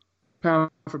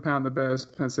pound for pound the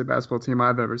best Penn State basketball team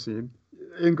I've ever seen.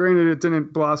 And granted, it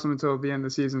didn't blossom until the end of the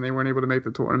season. They weren't able to make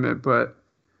the tournament, but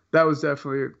that was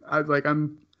definitely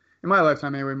I'm in my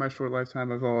lifetime anyway, my short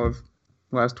lifetime of all of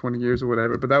the last 20 years or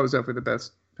whatever. But that was definitely the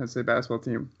best Penn State basketball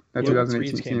team. That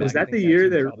 2018 team. Is that the year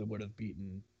that probably would have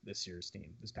beaten this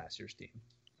past year's team?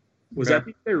 Was that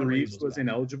the year Reeves was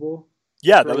ineligible?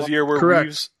 Yeah, that was the year where Correct.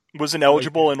 Reeves was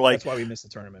ineligible, and like that's why we missed the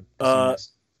tournament.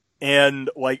 and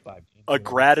like a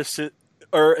grad assistant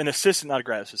or an assistant, not a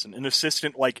grad assistant, an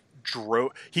assistant like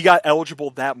drove. He got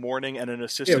eligible that morning, and an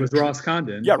assistant. Yeah, it was Ross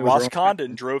Condon. Yeah, Ross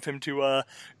Condon drove him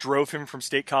from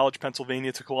State College,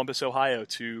 Pennsylvania, to Columbus, Ohio,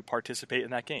 to participate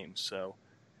in that game. So,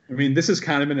 I mean, this is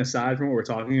kind of an aside from what we're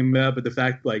talking about, but the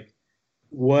fact, like,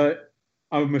 what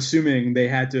I'm assuming they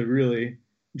had to really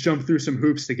jump through some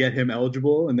hoops to get him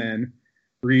eligible, and then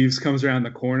Reeves comes around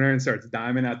the corner and starts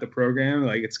diming out the program.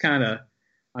 Like, it's kind of,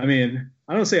 I mean,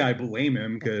 I don't say I blame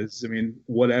him because, I mean,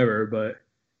 whatever, but.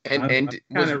 And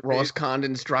was Ross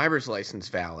Condon's driver's license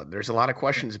valid? There's a lot of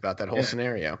questions about that whole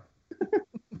scenario.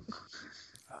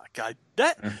 God,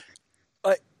 that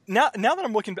now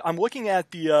that I'm looking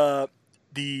at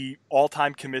the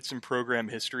all-time commits in program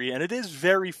history, and it is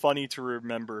very funny to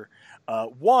remember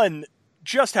one,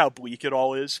 just how bleak it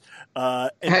all is.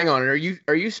 Hang on, are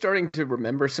you starting to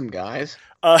remember some guys?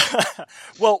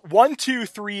 Well, 1, 2,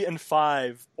 3, and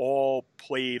 5 all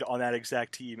played on that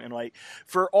exact team, and like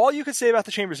for all you could say about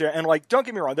the Chambers era, and like don't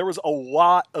get me wrong, there was a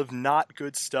lot of not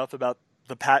good stuff about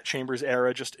the Pat Chambers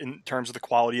era, just in terms of the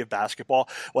quality of basketball.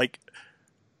 Like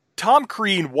Tom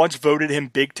Crean once voted him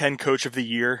Big Ten Coach of the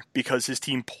Year because his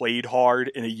team played hard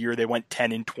in a year they went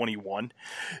 10-21.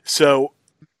 So.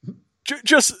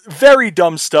 Just very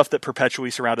dumb stuff that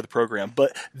perpetually surrounded the program.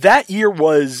 But that year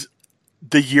was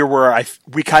the year where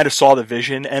we kind of saw the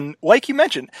vision. And like you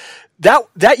mentioned,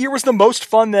 that year was the most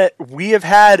fun that we have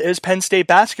had as Penn State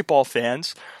basketball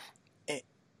fans.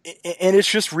 And it's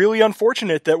just really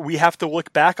unfortunate that we have to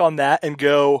look back on that and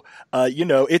go,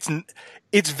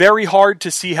 it's very hard to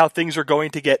see how things are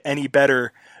going to get any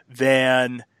better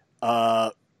than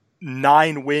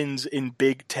 9 wins in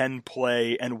Big Ten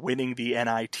play and winning the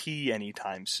NIT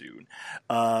anytime soon.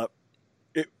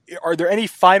 Are there any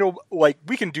final,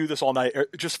 we can do this all night,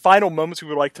 just final moments we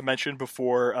would like to mention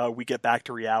before we get back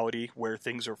to reality where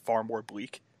things are far more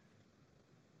bleak?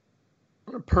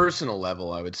 On a personal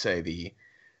level, I would say the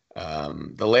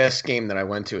last game that I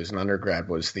went to as an undergrad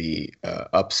was the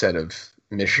upset of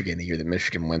Michigan, the year that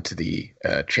Michigan went to the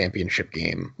championship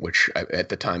game, which at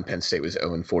the time Penn State was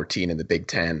 0-14 in the Big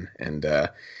Ten, and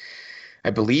I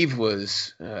believe it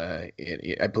was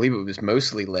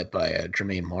mostly led by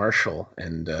Jermaine Marshall,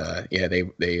 and they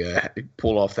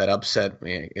pulled off that upset.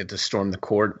 I had to storm the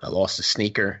court. I lost a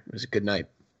sneaker. It was a good night.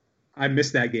 I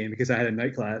missed that game because I had a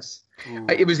night class.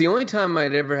 It was the only time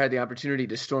I'd ever had the opportunity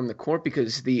to storm the court,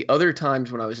 because the other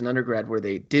times when I was an undergrad where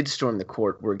they did storm the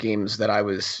court were games that I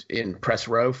was in press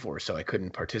row for, so I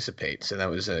couldn't participate. So that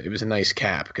was it was a nice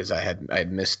cap because I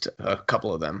had missed a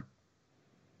couple of them.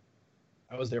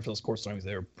 I was there for those court stormings.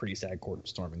 They were pretty sad court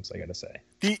stormings, I gotta say.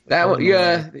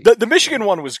 The Michigan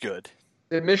one was good.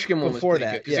 The Michigan one before was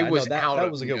that, good, it was out that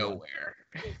of was a good nowhere.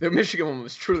 The Michigan one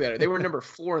was truly out of. They were number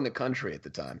 4 in the country at the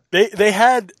time.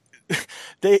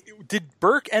 Did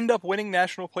Burke end up winning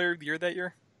National Player of the Year that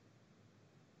year?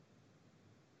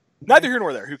 Neither here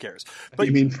nor there. Who cares? But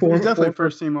you mean he's definitely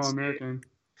first team All-American.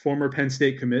 Former Penn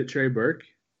State commit Trey Burke?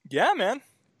 Yeah, man.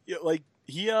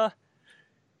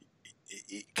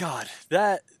 God,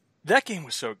 that game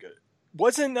was so good.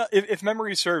 Wasn't if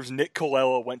memory serves, Nick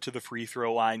Colella went to the free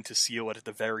throw line to seal it at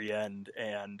the very end,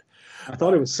 and I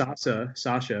thought it was Sasha.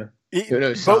 Sasha. Okay,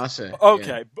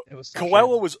 yeah.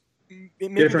 Colella was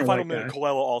maybe different the final white minute. guy.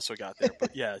 Colella also got there,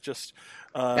 but yeah, just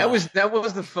that was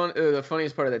the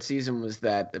funniest part of that season was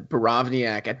that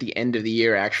Borovniak at the end of the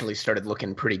year actually started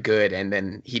looking pretty good, and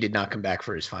then he did not come back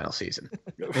for his final season.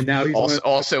 And now he's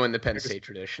also in the Penn State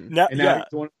tradition. Now he's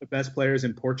one of the best players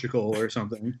in Portugal or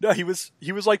something. No, he was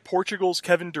like Portugal's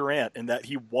Kevin Durant in that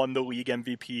he won the league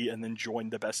MVP and then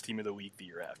joined the best team of the league the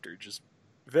year after. Just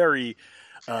very,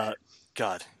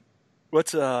 God.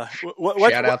 What's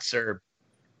shout out Serb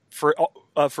for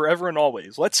forever and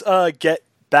always. Let's get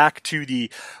back to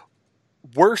the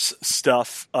worse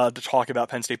stuff to talk about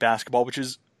Penn State basketball, which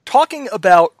is talking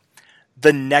about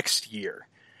the next year,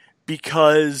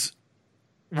 because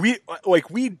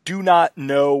we do not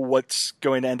know what's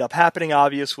going to end up happening.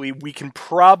 Obviously, we can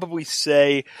probably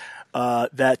say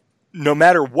that no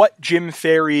matter what Jim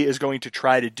Ferry is going to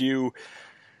try to do,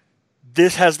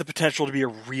 this has the potential to be a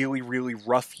really, really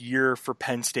rough year for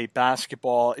Penn State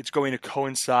basketball. It's going to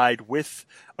coincide with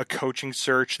a coaching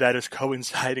search that is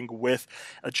coinciding with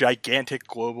a gigantic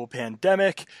global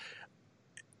pandemic.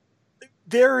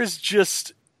 There is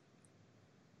just...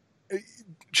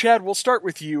 Chad, we'll start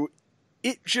with you.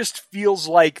 It just feels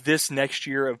like this next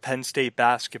year of Penn State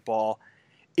basketball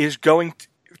is going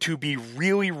to be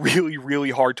really, really,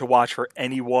 really hard to watch for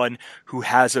anyone who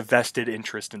has a vested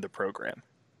interest in the program.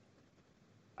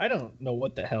 I don't know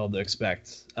what the hell to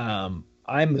expect. I'm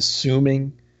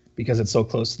assuming because it's so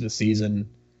close to the season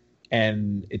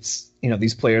and it's,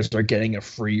 these players are getting a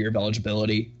free year of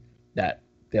eligibility, that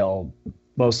they'll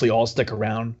mostly all stick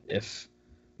around if,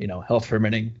 health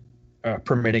permitting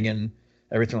and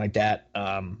everything like that.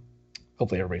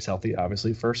 Hopefully everybody's healthy,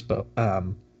 obviously, first. But, I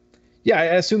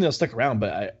assume they'll stick around.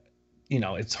 But,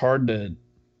 it's hard to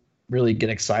really get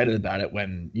excited about it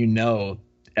when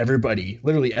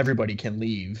literally everybody can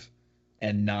leave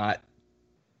and not,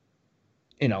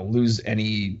 lose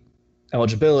any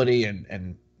eligibility.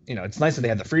 And it's nice that they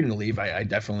have the freedom to leave. I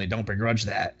definitely don't begrudge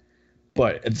that.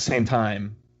 But at the same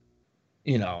time,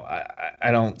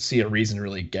 I don't see a reason to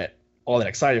really get all that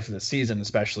excited for the season,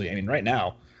 especially, right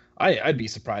now, I'd be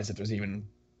surprised if there's even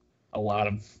a lot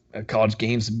of college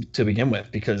games to begin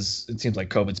with, because it seems like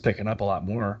COVID's picking up a lot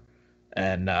more.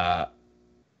 And,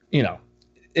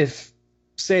 if,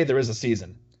 say there is a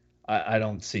season, I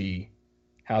don't see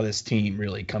how this team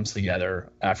really comes together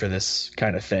after this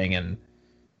kind of thing and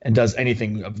does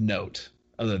anything of note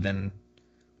other than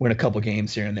win a couple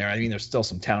games here and there. There's still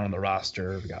some talent on the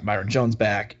roster. We got Myron Jones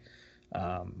back.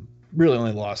 Really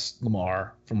only lost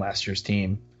Lamar from last year's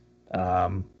team.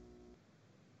 But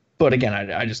again,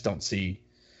 I just don't see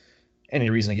any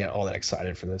reason to get all that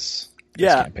excited for this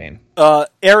campaign.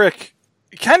 Eric,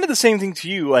 kind of the same thing to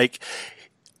you.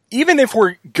 Even if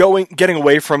we're getting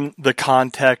away from the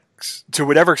context to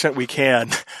whatever extent we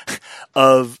can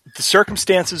of the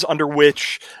circumstances under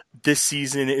which this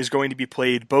season is going to be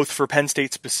played, both for Penn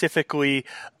State specifically,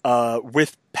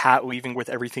 with Pat leaving, with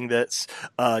everything that's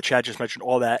Chad just mentioned,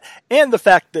 all that, and the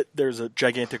fact that there's a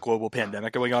gigantic global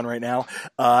pandemic going on right now,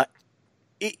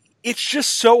 it's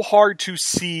just so hard to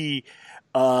see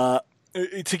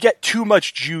to get too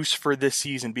much juice for this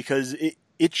season, because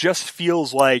it just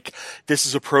feels like this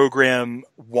is a program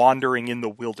wandering in the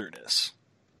wilderness.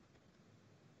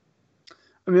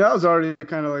 I mean, I was already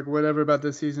kind of like whatever about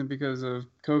this season because of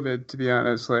COVID, to be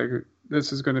honest. Like,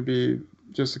 this is going to be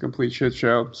just a complete shit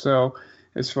show. So,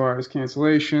 as far as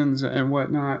cancellations and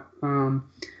whatnot,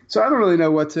 so I don't really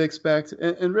know what to expect.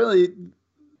 And really,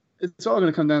 it's all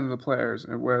going to come down to the players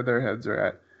and where their heads are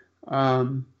at.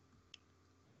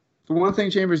 The one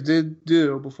thing Chambers did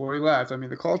do before he left, I mean,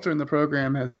 the culture in the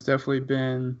program has definitely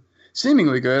been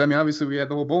seemingly good. I mean, obviously we had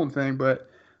the whole Bolton thing, but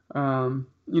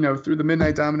through the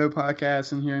Midnight Domino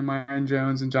podcast and hearing Myron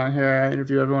Jones and John Hare, I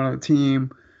interview everyone on the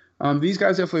team. These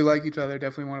guys definitely like each other,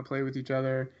 definitely want to play with each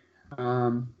other.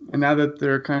 And now that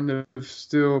they're kind of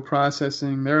still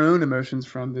processing their own emotions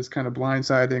from this kind of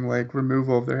blindsiding, like,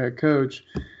 removal of their head coach,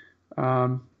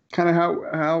 kind of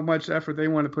how much effort they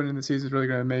want to put in the season is really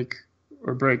going to make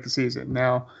or break the season.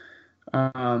 Now,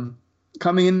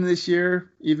 coming into this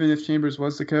year, even if Chambers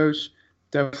was the coach,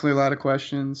 definitely a lot of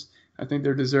questions. I think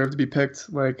they're deserved to be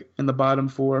picked like in the bottom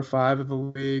 4 or 5 of the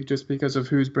league just because of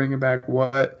who's bringing back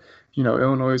what.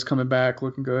 Illinois is coming back,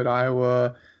 looking good.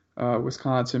 Iowa,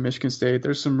 Wisconsin, Michigan State.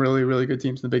 There's some really, really good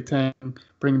teams in the Big Ten,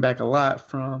 bringing back a lot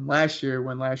from last year,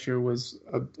 when last year was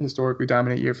a historically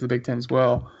dominant year for the Big Ten as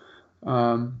well.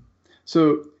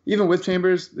 So even with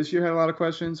Chambers, this year had a lot of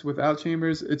questions. Without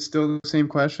Chambers, it's still the same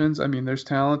questions. I mean, there's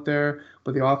talent there,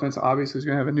 but the offense obviously is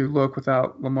going to have a new look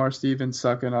without Lamar Stevens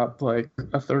sucking up like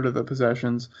a third of the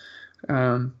possessions.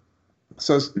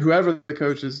 So whoever the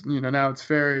coach is, now it's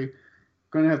very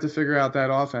going to have to figure out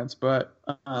that offense. But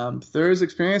there is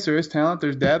experience, there is talent,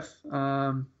 there's depth,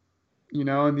 and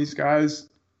these guys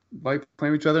like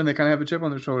playing with each other, and they kind of have a chip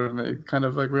on their shoulder, and they kind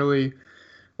of like really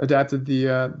adapted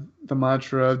the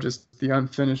mantra of just the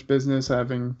unfinished business,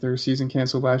 having their season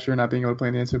canceled last year, not being able to play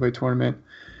in the NCAA tournament.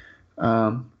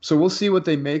 So we'll see what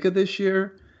they make of this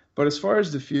year. But as far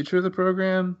as the future of the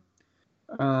program,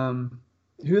 who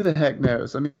the heck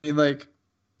knows? I mean, like,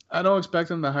 I don't expect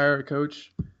them to hire a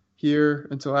coach here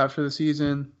until after the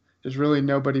season. There's really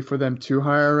nobody for them to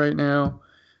hire right now.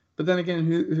 But then again,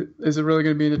 who is it really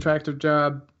going to be an attractive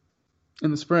job in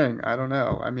the spring? I don't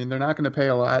know. I mean, they're not going to pay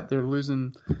a lot. They're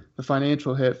losing the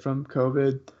financial hit from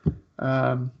COVID.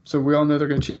 So we all know they're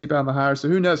going to cheap out the hire. So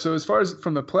who knows? So as far as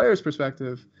from the player's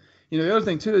perspective, the other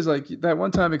thing too is like that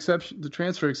one-time exception, the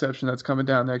transfer exception that's coming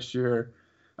down next year.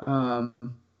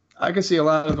 I can see a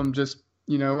lot of them just,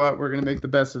 you know what, we're going to make the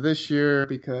best of this year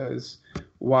because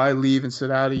why leave and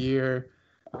sit out a year?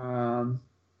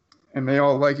 And they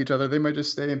all like each other. They might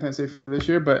just stay in Penn State for this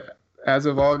year, but as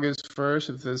of August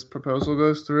 1st, if this proposal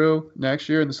goes through next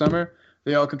year in the summer,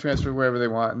 they all can transfer wherever they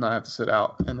want and not have to sit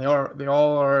out. And they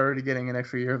all are already getting an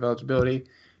extra year of eligibility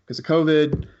because of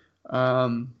COVID.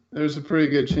 There's a pretty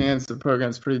good chance the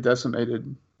program's pretty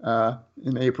decimated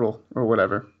in April or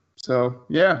whatever. So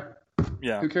yeah.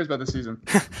 Who cares about the season?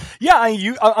 Yeah,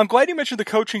 I'm glad you mentioned the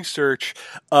coaching search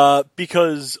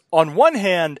because on one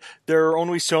hand, there are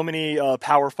only so many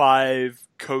Power 5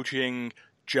 coaching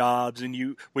jobs, and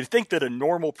you would think that a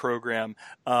normal program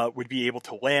would be able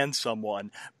to land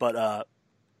someone, but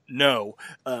no.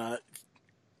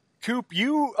 Coop,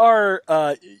 you're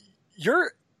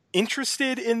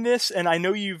interested in this, and I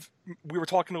know we were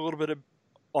talking a little bit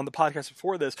on the podcast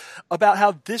before this about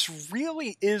how this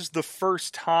really is the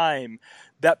first time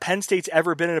that Penn State's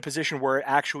ever been in a position where it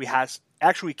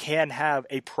actually can have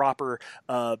a proper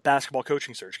basketball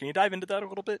coaching search. Can you dive into that a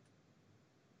little bit?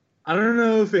 I don't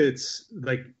know if it's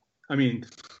like, I mean,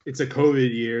 it's a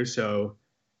COVID year, so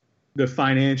the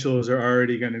financials are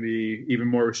already going to be even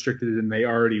more restricted than they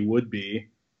already would be.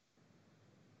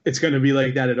 It's going to be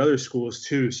like that at other schools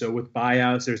too. So with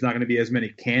buyouts, there's not going to be as many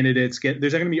candidates.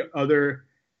 There's not going to be other.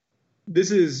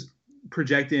 This is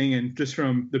projecting, and just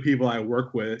from the people I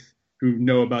work with who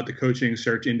know about the coaching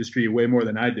search industry way more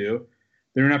than I do,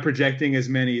 they're not projecting as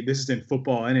many. This is in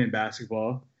football and in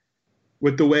basketball.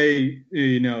 With the way,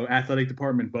 athletic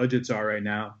department budgets are right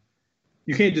now,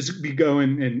 you can't just be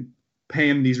going and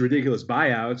paying these ridiculous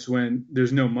buyouts when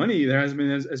there's no money. There hasn't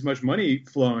been as much money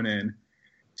flowing in.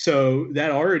 So that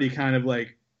already kind of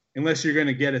like, unless you're going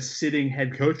to get a sitting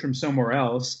head coach from somewhere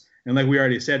else, and like we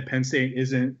already said, Penn State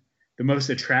isn't the most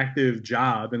attractive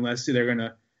job unless they're going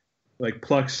to like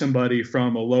pluck somebody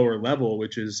from a lower level,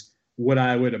 which is what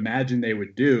I would imagine they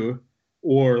would do,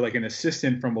 or like an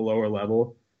assistant from a lower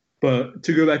level. But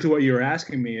to go back to what you were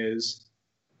asking me is,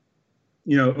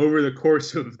 over the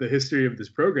course of the history of this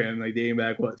program, like dating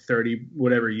back, 30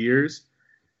 whatever years.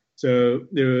 So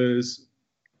there was,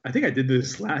 I think I did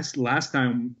this last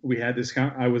time we had this,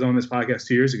 I was on this podcast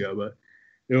 2 years ago, but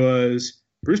there was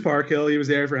Bruce Parkhill, he was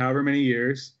there for however many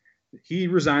years. He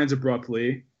resigns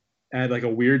abruptly at like a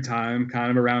weird time,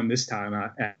 kind of around this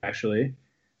time, actually.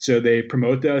 So they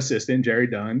promote the assistant, Jerry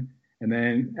Dunn, and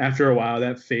then after a while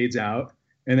that fades out,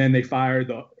 and then they fire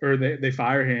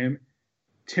him.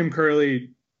 Tim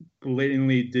Curley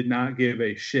blatantly did not give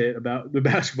a shit about the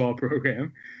basketball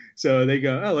program. So they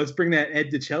go, oh, let's bring that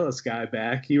Ed DeChellis guy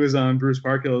back. He was on Bruce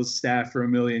Parkhill's staff for a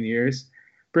million years.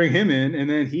 Bring him in, and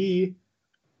then he,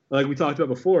 like we talked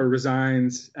about before,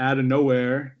 resigns out of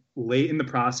nowhere late in the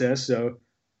process. So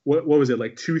what was it,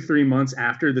 like 2-3 months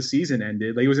after the season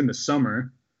ended? Like it was in the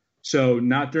summer. So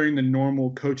not during the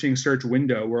normal coaching search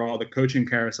window where all the coaching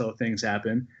carousel things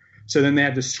happen. So then they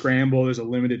have to scramble. There's a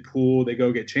limited pool. They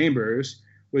go get Chambers,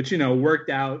 which, worked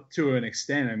out to an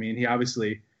extent. I mean,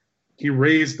 he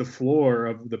raised the floor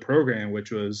of the program,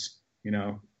 which was,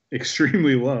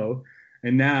 extremely low.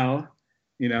 And now,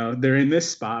 they're in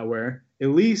this spot where at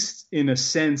least in a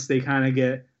sense, they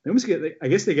get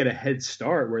a head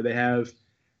start where they have,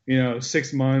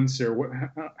 6 months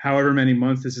or however many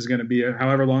months this is going to be,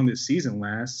 however long this season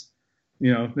lasts,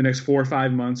 the next 4 or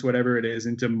 5 months, whatever it is,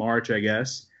 into March, I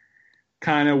guess,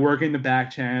 kind of working the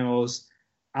back channels.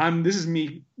 This is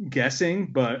me guessing,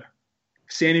 but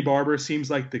Sandy Barber seems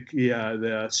like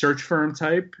the search firm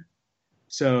type.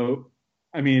 So,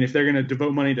 I mean, if they're going to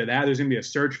devote money to that, there's going to be a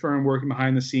search firm working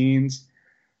behind the scenes.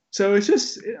 So it's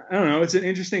just, I don't know, it's an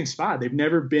interesting spot. They've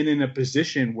never been in a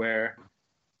position where,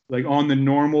 like on the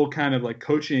normal kind of like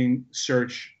coaching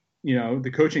search,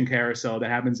 the coaching carousel that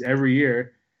happens every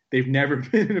year, they've never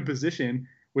been in a position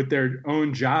with their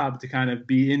own job to kind of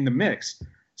be in the mix.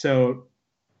 So,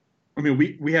 I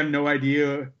mean, we have no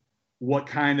idea what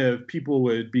kind of people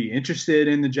would be interested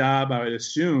in the job. I would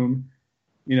assume,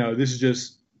 this is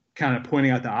just kind of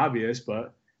pointing out the obvious,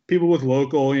 but people with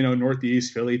local,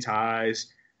 Northeast Philly ties,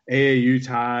 AAU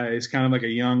ties, kind of like a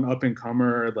young up and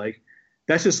comer, like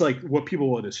that's just like what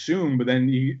people would assume. But then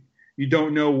you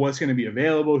don't know what's going to be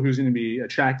available, who's going to be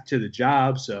attracted to the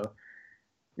job. So,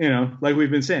 like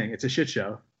we've been saying, it's a shit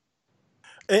show.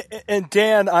 And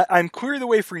Dan, I'm clear the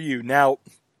way for you now.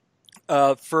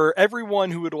 For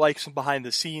everyone who would like some behind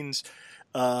the scenes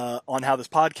on how this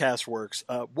podcast works,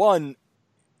 one,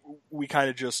 we kind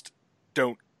of just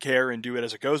don't care and do it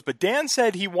as it goes. But Dan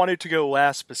said he wanted to go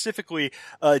last specifically.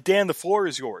 Dan, the floor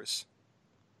is yours.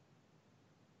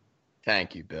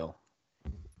 Thank you, Bill.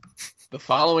 The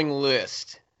following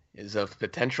list is of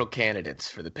potential candidates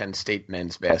for the Penn State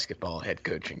men's basketball head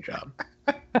coaching job.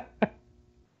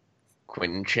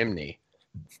 Quentin Chimney,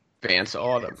 Vance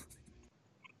Autumn,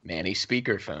 Manny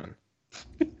Speakerphone,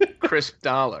 Crisp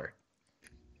Dollar,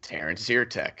 Terrence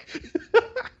Zyrtec,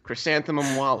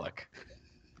 Chrysanthemum Wallach,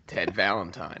 Ted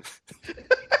Valentine,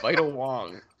 Vital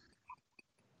Wong,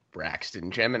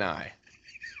 Braxton Gemini,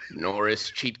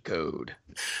 Norris Cheat Code,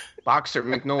 Boxer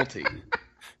McNulty,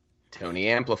 Tony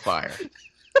Amplifier,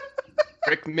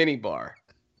 Rick Minibar,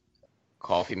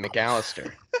 Coffee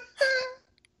McAllister,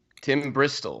 Tim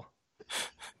Bristol,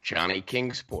 Johnny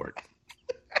Kingsport,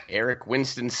 Eric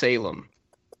Winston-Salem,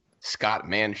 Scott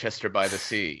Manchester by the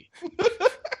Sea,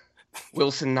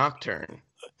 Wilson Nocturne,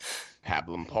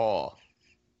 Pablum Paul,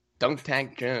 Dunk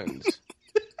Tank Jones,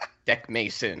 Deck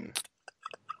Mason,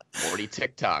 Morty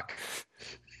TikTok,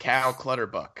 Cal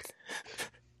Clutterbuck,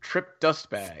 Trip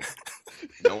Dustbag,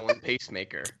 Nolan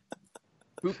Pacemaker,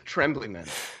 Hoop Tremblyman,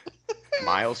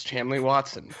 Miles Chamley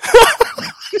Watson,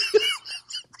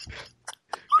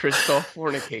 Christoph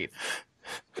Fornicate,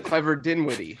 Clever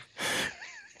Dinwiddie,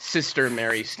 Sister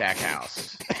Mary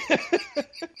Stackhouse,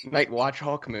 Night Watch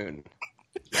Hawkmoon,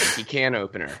 Yankee Can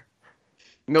Opener,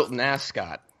 Milton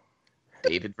Ascot,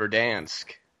 David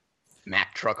Verdansk,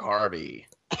 Mac Truck Harvey,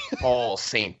 Paul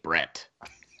St. Brett,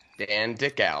 Dan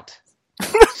Dickout,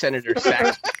 Senator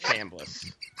Sax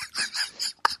Chambliss,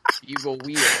 Bugle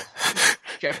Wheel,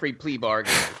 Jeffrey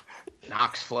Plebargan,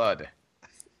 Knox Flood,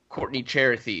 Courtney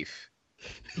Chair Thief,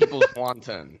 Peoples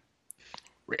Wanton,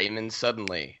 Raymond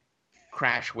Suddenly,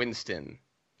 Crash Winston,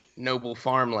 Noble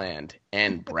Farmland,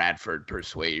 and Bradford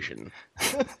Persuasion.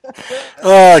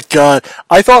 Oh, God.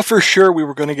 I thought for sure we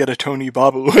were going to get a Tony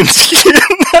Bobulinski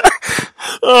in there.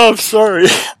 Oh, I'm sorry.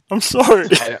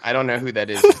 I don't know who that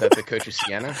is. Is that the coach of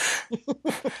Siena?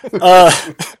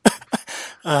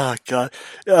 Oh, God.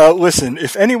 Listen,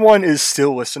 if anyone is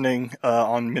still listening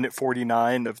on minute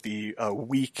 49 of the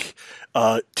week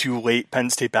too late Penn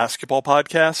State basketball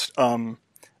podcast,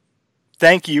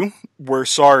 thank you. We're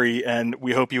sorry, and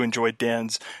we hope you enjoyed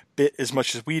Dan's bit as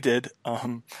much as we did.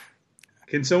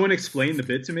 Can someone explain the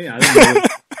bit to me? I don't know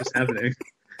what's happening.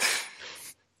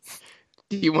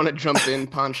 Do you want to jump in,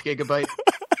 Ponch Gigabyte?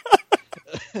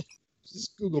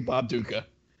 Google Bob Duca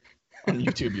on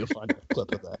YouTube. You'll find a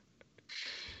clip of that.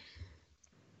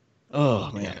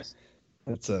 Oh man,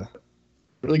 that's a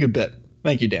really good bit.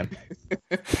 Thank you, Dan.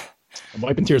 I'm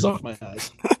wiping tears off my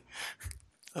eyes.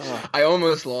 I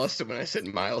almost lost it when I said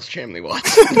Miles Chamley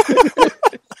Watson.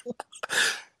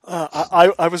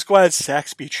 I was glad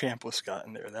Saxby Chambliss got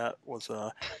in there. That was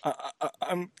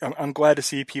I'm glad to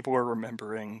see people are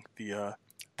remembering the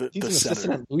He's an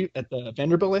senator. assistant at the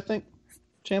Vanderbilt, I think.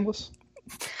 Chambliss.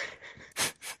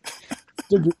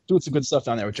 Doing some good stuff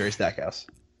down there with Jerry Stackhouse.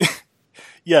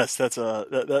 Yes, that's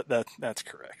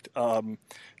correct.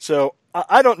 So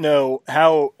I don't know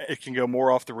how it can go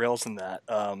more off the rails than that.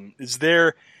 Is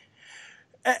there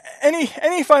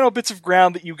any final bits of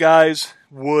ground that you guys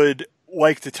would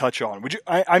like to touch on? Would you?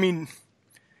 I mean,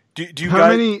 do you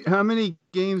guys? How many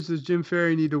games does Jim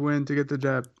Ferry need to win to get the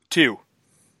job? 2.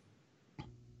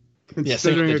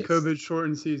 Considering a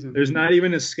COVID-shortened season. There's not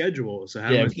even a schedule, so how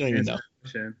much we don't even know.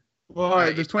 Well, all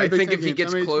right, there's 20 I Big think Ten if he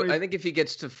games. gets close, 20? I think if he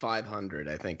gets to 500,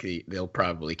 I think they'll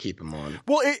probably keep him on.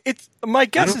 Well, it's my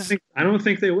guess is I don't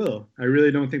think they will. I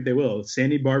really don't think they will.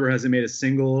 Sandy Barber hasn't made a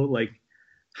single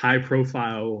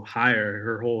high-profile hire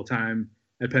her whole time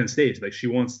at Penn State. Like she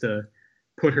wants to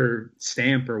put her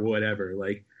stamp or whatever.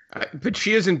 But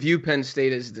she doesn't view Penn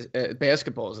State as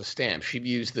basketball as a stamp. She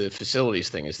views the facilities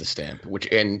thing as the stamp.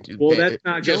 That's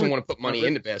not. She doesn't want to put money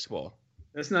into basketball.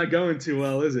 That's not going too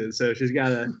well, is it? So she's got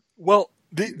to. well.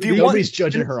 Nobody's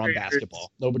judging her on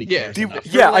basketball. Nobody cares.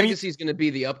 Her legacy is going to be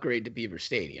the upgrade to Beaver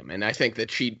Stadium, and I think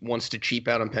that she wants to cheap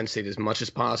out on Penn State as much as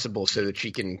possible so that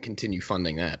she can continue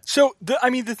funding that. So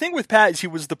the thing with Pat is he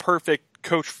was the perfect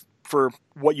coach for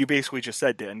what you basically just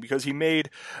said, Dan, because he made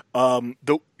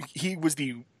he was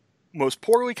the most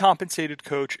poorly compensated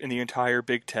coach in the entire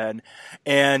Big Ten,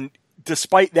 and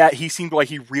despite that, he seemed like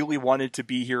he really wanted to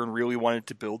be here and really wanted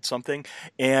to build something.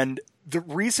 And the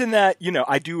reason that,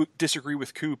 I do disagree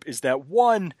with Coop is that,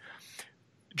 one,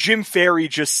 Jim Ferry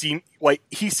just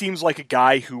seems like a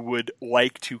guy who would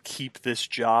like to keep this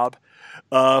job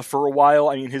for a while.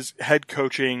 I mean, his head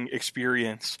coaching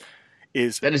experience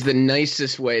that is the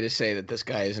nicest way to say that this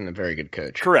guy isn't a very good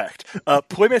coach. Correct.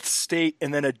 Plymouth State,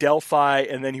 and then Adelphi,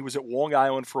 and then he was at Long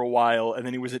Island for a while, and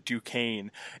then he was at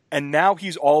Duquesne, and now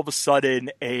he's all of a sudden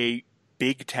a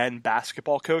Big Ten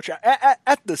basketball coach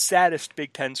at the saddest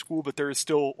Big Ten school, but there is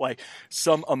still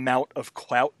some amount of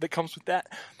clout that comes with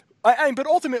that. But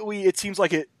ultimately, it seems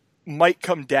like it might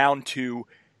come down to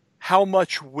how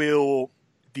much will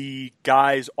the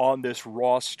guys on this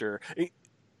roster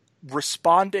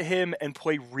respond to him and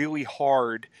play really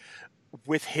hard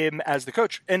with him as the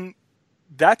coach. And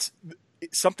that's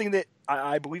something that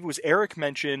I believe was Eric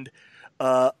mentioned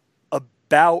about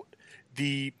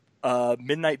the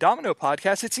Midnight Domino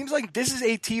podcast. It seems like this is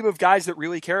a team of guys that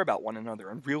really care about one another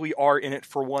and really are in it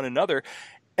for one another.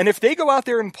 And if they go out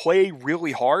there and play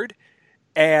really hard,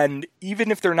 and even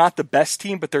if they're not the best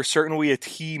team, but they're certainly a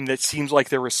team that seems like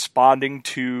they're responding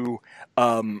to,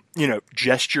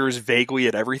 gestures vaguely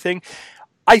at everything,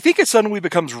 I think it suddenly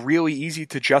becomes really easy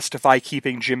to justify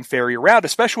keeping Jim Ferry around,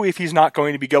 especially if he's not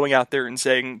going to be going out there and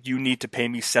saying, you need to pay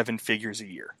me 7 figures a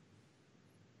year.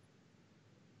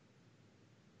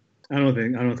 I don't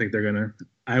think they're gonna.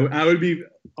 I would be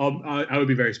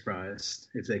very surprised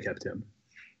if they kept him.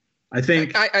 I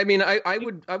think.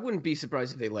 I wouldn't be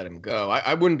surprised if they let him go.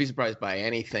 I wouldn't be surprised by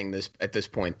anything at this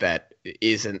point that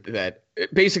isn't that.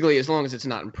 Basically, as long as it's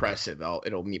not impressive,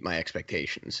 it'll meet my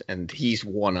expectations. And he's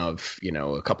one of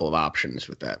a couple of options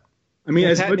with that. I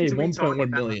mean, Pat made $1.1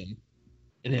 million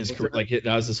in his career,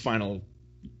 that was his final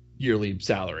yearly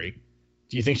salary.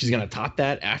 Do you think she's going to top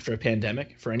that after a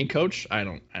pandemic for any coach? I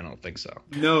don't think so.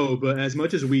 No, but as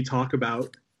much as we talk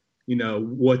about,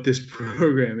 what this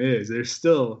program is, there's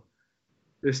still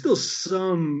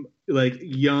some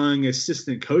young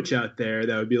assistant coach out there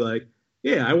that would be like,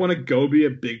 yeah, I want to go be a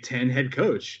Big Ten head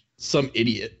coach. Some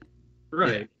idiot.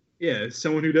 Right. Yeah.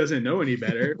 Someone who doesn't know any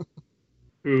better,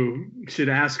 who should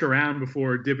ask around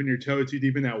before dipping your toe too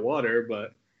deep in that water.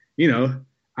 But,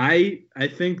 I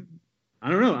think, I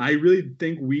don't know. I really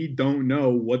think we don't know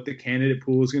what the candidate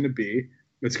pool is going to be.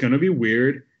 It's going to be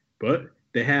weird, but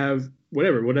they have what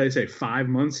did I say? 5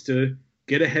 months to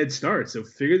get a head start. So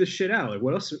figure this shit out.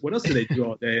 What else do they do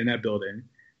all day in that building?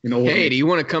 Hey, do you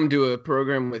want to come to a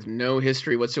program with no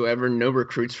history whatsoever, no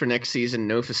recruits for next season,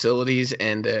 no facilities,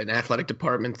 and an athletic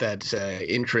department that's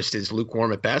interest is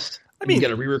lukewarm at best? I mean, you got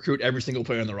to re-recruit every single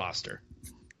player on the roster.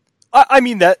 I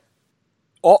mean, that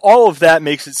all of that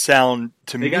makes it sound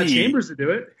to me. They got Chambers to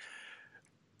do it.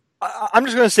 I'm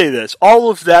just going to say this. All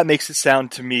of that makes it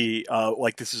sound to me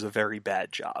like this is a very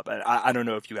bad job. I don't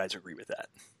know if you guys agree with that.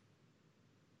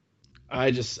 I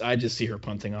just see her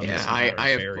punting on this.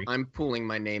 I'm pulling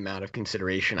my name out of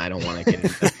consideration. I don't want to get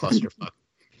into that clusterfuck.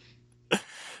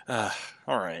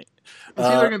 All right. It's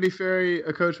either going to be Ferry,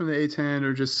 a coach from the A10,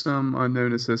 or just some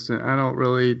unknown assistant. I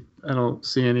don't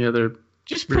see any other.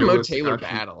 Just promote Taylor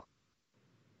Battle.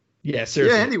 Yeah,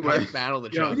 seriously. Yeah, anyway. Battle the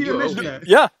job.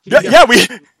 Yeah.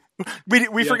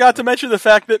 We forgot to mention the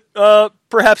fact that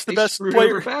perhaps the best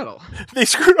player. Battle. They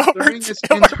screwed over During this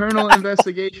internal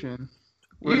investigation.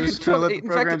 We're just trying to let the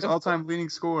program's all-time leading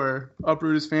scorer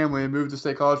uproot his family and move to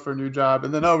State College for a new job,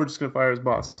 and then we're just going to fire his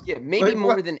boss. Yeah, maybe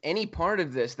more than any part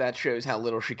of this, that shows how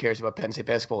little she cares about Penn State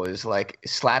basketball. Is like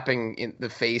slapping in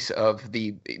the face of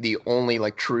the only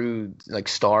like true like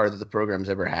star that the program's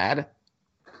ever had.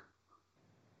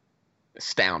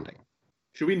 Astounding.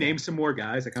 Should we name some more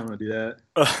guys? I kind of want to do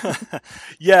that.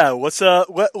 Yeah, let's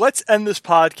end this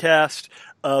podcast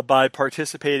by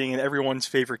participating in everyone's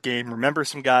favorite game. Remember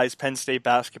some guys, Penn State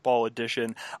basketball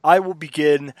edition. I will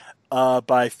begin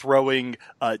by throwing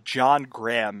John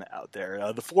Graham out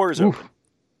there. The floor is open.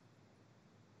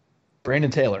 Brandon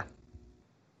Taylor.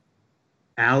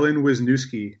 Alan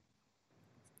Wisniewski.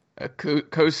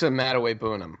 Kosa Mataway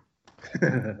Boonham.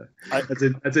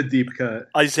 That's a deep cut.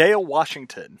 Isaiah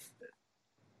Washington.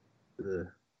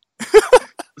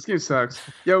 This game sucks.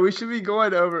 Yo, we should be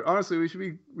going over. Honestly, we should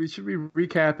be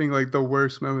recapping like the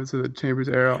worst moments of the Chambers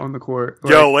era on the court.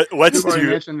 Like, Yo, let's do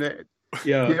it.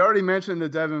 Yeah, he already mentioned the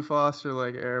Devin Foster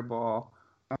like air ball.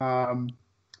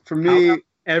 For me,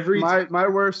 my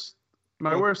worst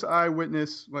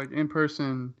eyewitness like in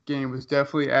person game was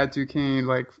definitely at Duquesne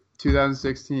like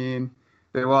 2016.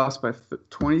 They lost by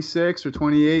 26 or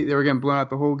 28. They were getting blown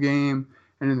out the whole game,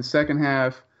 and in the second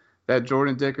half, that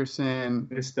Jordan Dickerson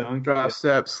drop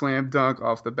step slam dunk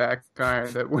off the back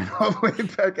iron that went all the way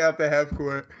back out the half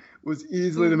court was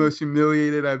easily the most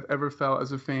humiliated I've ever felt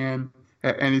as a fan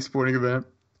at any sporting event.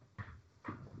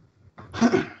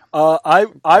 I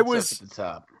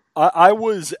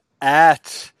was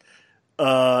at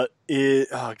I'm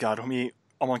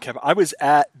on camera. I was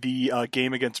at the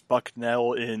game against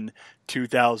Bucknell in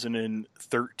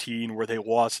 2013 where they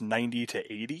lost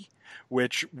 90-80.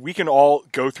 Which we can all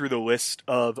go through the list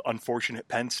of unfortunate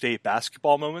Penn State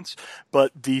basketball moments.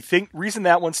 But the reason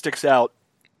that one sticks out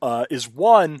is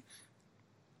one,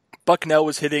 Bucknell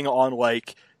was hitting on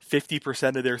like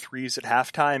 50% of their threes at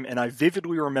halftime. And I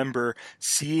vividly remember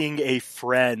seeing a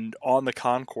friend on the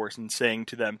concourse and saying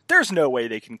to them, there's no way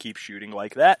they can keep shooting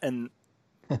like that. And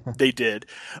they did.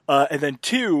 And then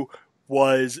two,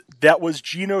 that was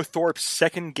Geno Thorpe's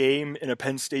second game in a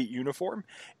Penn State uniform,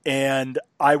 and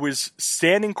I was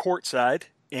standing courtside,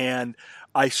 and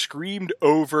I screamed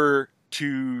over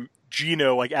to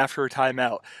Geno, like after a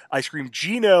timeout. I screamed,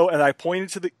 Geno, and I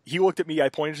pointed he looked at me, I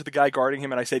pointed to the guy guarding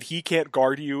him, and I said, he can't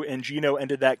guard you, and Geno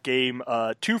ended that game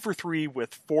 2 for 3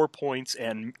 with 4 points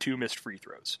and 2 missed free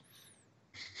throws.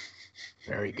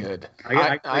 Very good.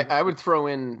 I would throw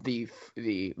in the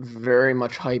very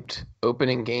much hyped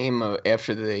opening game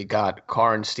after they got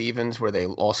Carr and Stevens, where they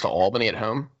lost to Albany at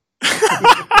home.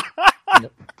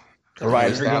 The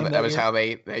Rider game. That was how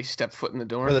they stepped foot in the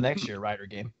door for the next year Rider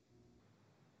game.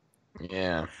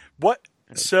 Yeah. What?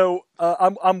 So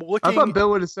I'm looking. I thought Bill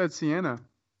would have said Siena.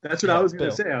 That's what I was going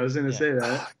to say. I was going to say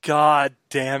that. God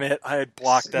damn it! I had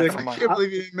blocked that from my. I can't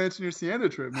believe you didn't mention your Siena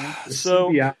trip, man. So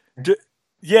yeah.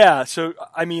 Yeah, so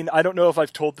I mean, I don't know if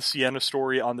I've told the Siena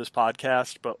story on this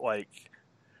podcast, but like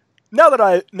now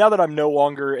that I'm no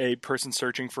longer a person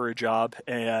searching for a job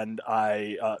and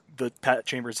the Pat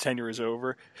Chambers tenure is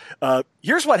over,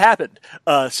 here's what happened.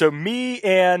 So me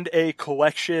and a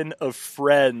collection of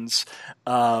friends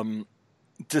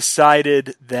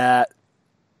decided that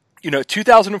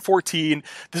 2014,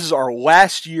 this is our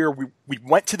last year. We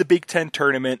went to the Big Ten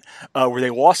tournament where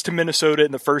they lost to Minnesota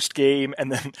in the first game,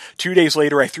 and then 2 days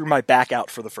later I threw my back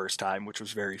out for the first time, which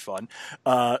was very fun.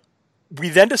 We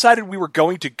then decided we were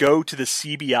going to go to the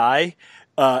CBI.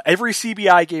 Every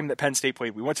CBI game that Penn State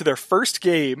played, we went to their first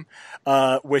game,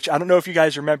 which I don't know if you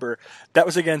guys remember. That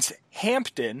was against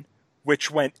Hampton,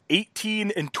 which went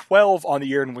 18-12 on the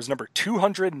year and was number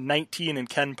 219 in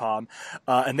KenPom.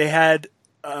 And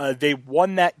they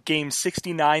won that game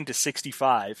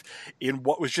 69-65 in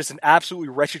what was just an absolutely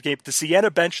wretched game. The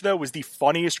Siena bench, though, was the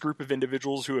funniest group of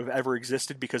individuals who have ever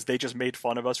existed because they just made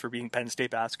fun of us for being Penn State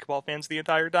basketball fans the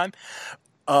entire time.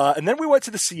 And then we went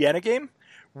to the Siena game,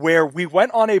 where we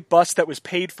went on a bus that was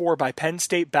paid for by Penn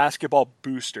State basketball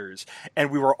boosters.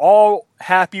 And we were all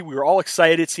happy. We were all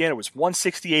excited. Siena was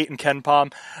 168 in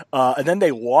KenPom. And then they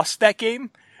lost that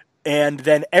game. And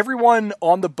then everyone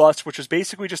on the bus, which was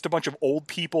basically just a bunch of old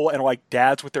people and like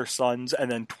dads with their sons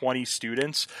and then 20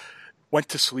 students, went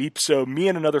to sleep. So me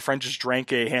and another friend just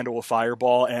drank a handle of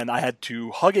Fireball, and I had to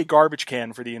hug a garbage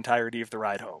can for the entirety of the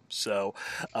ride home. So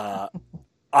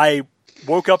I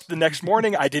woke up the next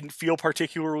morning. I didn't feel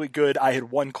particularly good. I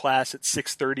had one class at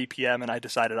 6:30 p.m., and I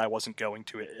decided I wasn't going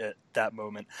to it at that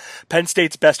moment. Penn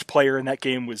State's best player in that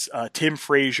game was Tim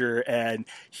Frazier, and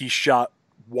he shot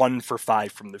 1 for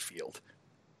 5 from the field.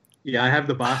 Yeah, I have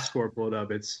the box score pulled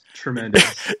up. It's tremendous.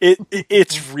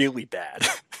 It's really bad.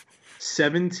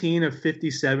 17 of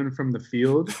 57 from the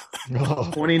field,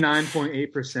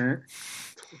 29.8%.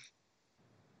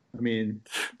 I mean,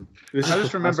 I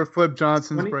just remember Flip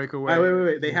Johnson's 20, breakaway.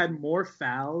 Wait. They had more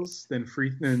fouls than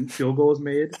field goals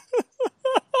made.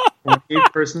 8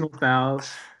 personal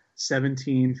fouls,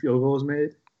 17 field goals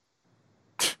made.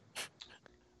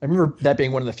 I remember that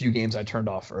being one of the few games I turned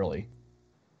off early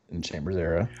in Chambers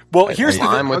era. Well, here's the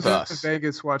I'm thing. with I was us. in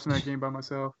Vegas watching that game by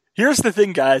myself. Here's the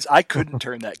thing, guys. I couldn't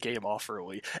turn that game off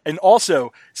early. And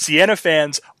also, Siena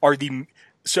fans are the...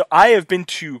 So I have been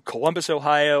to Columbus,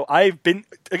 Ohio. I've been,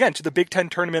 again, to the Big Ten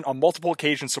tournament on multiple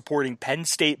occasions supporting Penn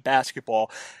State basketball.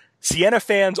 Siena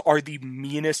fans are the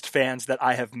meanest fans that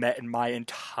I have met in my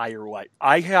entire life.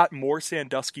 I got more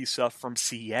Sandusky stuff from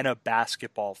Siena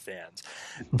basketball fans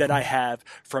than I have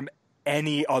from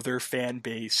any other fan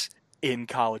base in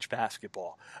college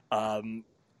basketball. I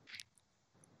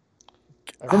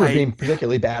remember being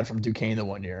particularly bad from Duquesne the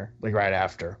one year, like right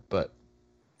after, but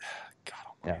God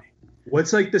yeah.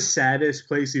 What's like the saddest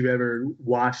place you've ever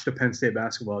watched a Penn State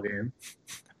basketball game?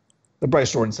 The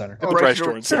Bryce Jordan Center. The Bryce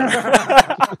Jordan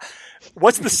Center.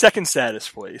 What's the second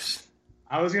saddest place?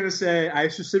 I was going to say, I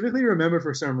specifically remember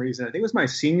for some reason, I think it was my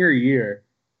senior year.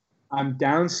 I'm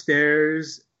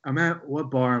downstairs. What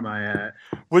bar am I at?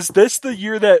 Was this the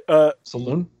year that...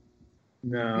 Saloon?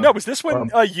 No, was this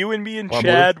when you and me and Bar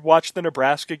Chad watched the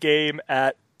Nebraska game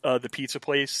at the pizza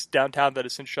place downtown that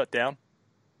has since shut down?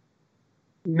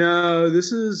 No,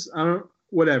 this is,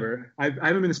 whatever. I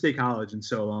haven't been to State College in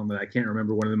so long that I can't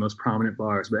remember one of the most prominent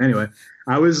bars. But anyway,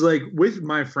 I was like with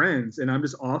my friends, and I'm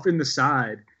just off in the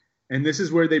side. And this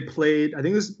is where they played, I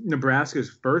think this was Nebraska's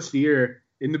first year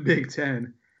in the Big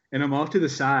Ten. And I'm off to the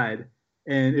side.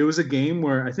 And it was a game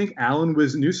where I think Alan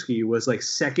Wisniewski was like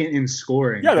second in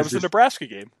scoring. Yeah, that was the Nebraska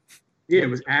game. Yeah, it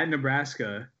was at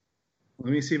Nebraska.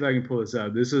 Let me see if I can pull this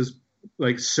up. This is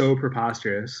like so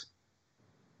preposterous.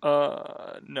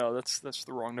 No, that's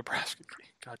the wrong Nebraska game.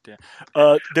 God damn.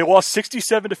 They lost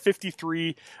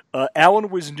 67-53. Alan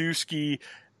Wisniewski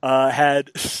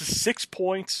had 6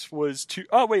 points. Was 2.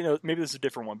 Oh wait, no, maybe this is a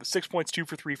different one. But 6 points, 2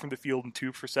 for 3 from the field, and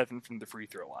 2 for 7 from the free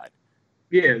throw line.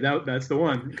 Yeah, that's the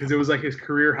one because it was like his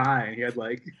career high. And he had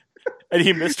like, and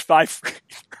he missed 5 free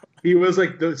throws. He was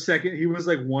like the second. He was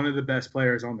like one of the best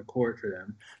players on the court for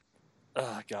them.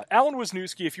 Oh, God. Alan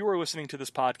Wisniewski, if you are listening to this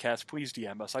podcast, please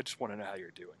DM us. I just want to know how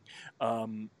you're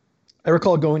doing. I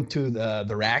recall going to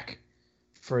the rack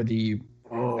for I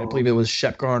believe it was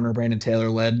Shep Garner, Brandon Taylor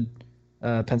led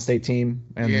Penn State team,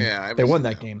 and they won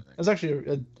that game. It was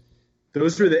actually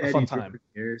those were the fun time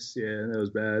years. Yeah, that was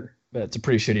bad. But it's a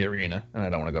pretty shitty arena, and I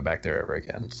don't want to go back there ever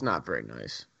again. It's not very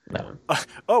nice. No.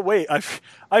 Oh wait,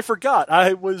 I forgot.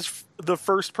 I was the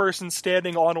first person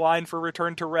standing online for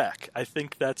Return to Rec. I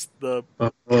think that's the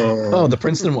the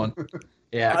Princeton one.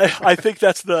 Yeah, I think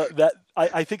that's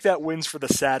I think that wins for the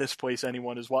saddest place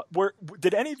anyone is.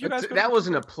 Did any of you guys? That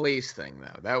wasn't a place thing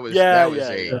though. That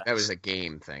was a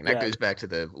game thing. That goes back to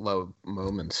the low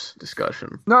moments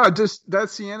discussion. No, just that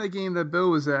Siena game that Bill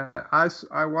was at.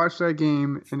 I watched that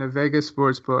game in a Vegas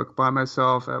sports book by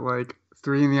myself at like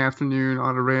 3 p.m.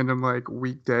 on a random like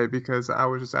weekday because I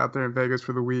was just out there in Vegas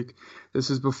for the week.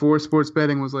 This is before sports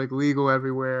betting was like legal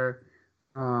everywhere.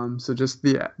 So just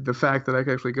the fact that I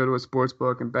could actually go to a sports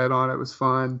book and bet on it was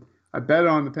fun. I bet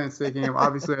on the Penn State game.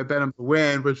 Obviously, I bet them to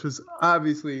win, which was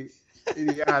obviously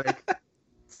idiotic.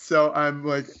 So I'm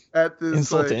like at this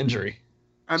insult to injury.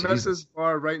 I'm at this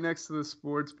bar right next to the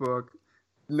sports book.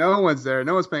 No one's there.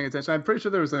 No one's paying attention. I'm pretty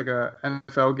sure there was like a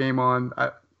NFL game on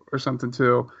or something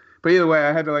too. But either way,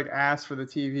 I had to like ask for the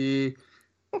TV.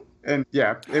 And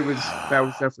yeah, that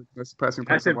was definitely the most depressing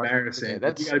part. That's embarrassing.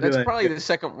 Yeah, that's probably the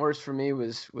second worst for me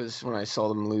was when I saw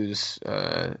them lose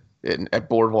at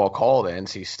Boardwalk Hall to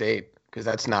NC State because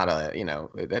that's not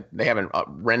that they haven't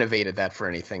renovated that for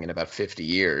anything in about 50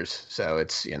 years. So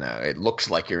it's it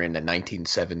looks like you're in the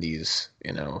 1970s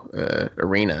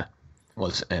arena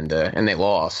and they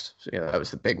lost. So that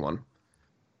was the big one.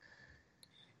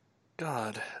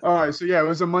 God. All right, so yeah, it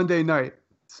was a Monday night.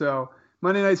 So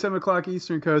Monday night, 7 o'clock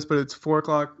Eastern Coast, but it's 4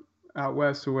 o'clock out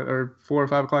west or 4 or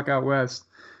 5 o'clock out west.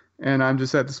 And I'm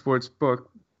just at the sports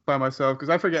book by myself because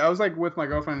I forget. I was like with my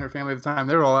girlfriend and her family at the time.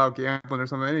 They were all out gambling or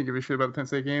something. They didn't give a shit about the Penn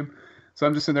State game. So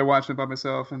I'm just sitting there watching it by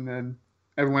myself, and then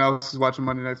everyone else is watching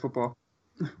Monday Night Football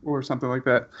or something like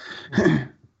that.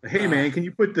 Hey man, can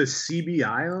you put the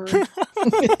CBI on?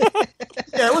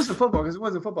 Yeah, it wasn't football because it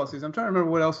wasn't football season. I'm trying to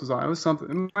remember what else was on. It was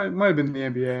something. It might have been the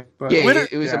NBA. But Yeah,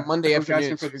 it was yeah, a Monday everyone's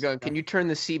afternoon. asking So for you're going, can you turn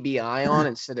the CBI on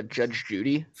instead of Judge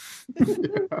Judy?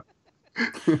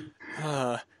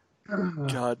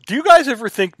 God, do you guys ever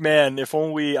think, man, if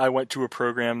only I went to a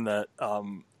program that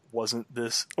wasn't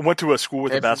this? I went to a school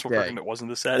with a Every basketball day. program that wasn't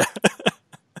this sad.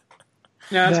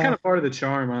 Yeah, it's Yeah. kind of part of the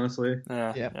charm, honestly.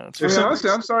 Yeah, Yeah. that's I mean, fair. honestly,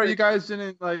 I'm sorry you guys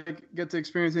didn't like get to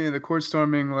experience any of the court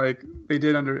storming like they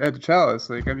did under Ed Chalice.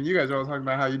 Like, I mean, you guys are all talking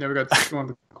about how you never got to storm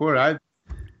the court. I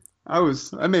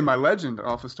made my legend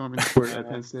off of storming the court at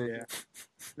Penn State. Yeah.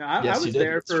 No, I Yes, you was did.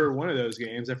 there for one of those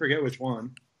games. I forget which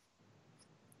one.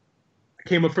 I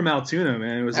came up from Altoona,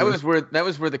 man. That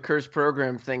was where the curse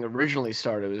program thing originally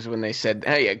started. Was when they said,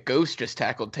 "Hey, a ghost just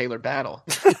tackled Taylor Battle."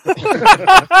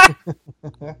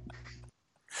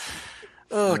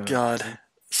 Oh God.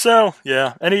 So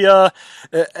yeah.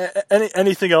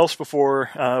 Anything else before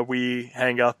we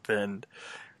hang up and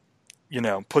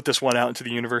put this one out into the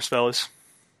universe, fellas?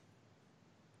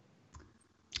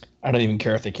 I don't even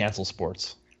care if they cancel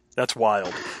sports. That's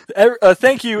wild.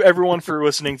 Thank you, everyone, for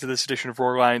listening to this edition of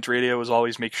Roar Lions Radio. As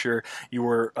always, make sure you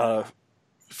are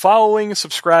following,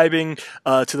 subscribing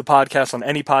to the podcast on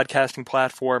any podcasting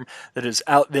platform that is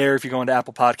out there. If you go into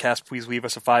Apple Podcasts, please leave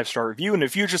us a 5-star review. And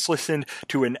if you just listened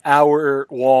to an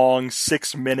hour-long,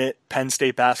 6-minute Penn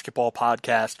State basketball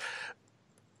podcast,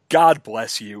 God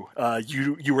bless you.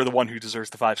 You were the one who deserves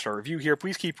the 5-star review here.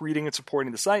 Please keep reading and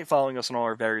supporting the site, following us on all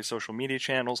our various social media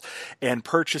channels, and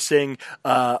purchasing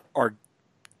our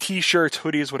t-shirts,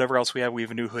 hoodies, whatever else we have. We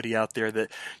have a new hoodie out there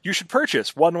that you should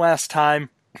purchase one last time.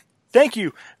 Thank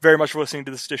you very much for listening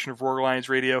to this edition of Roar Lions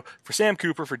Radio. For Sam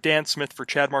Cooper, for Dan Smith, for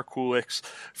Chad Markulix,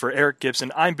 for Eric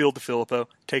Gibson, I'm Bill DeFilippo.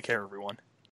 Take care, everyone.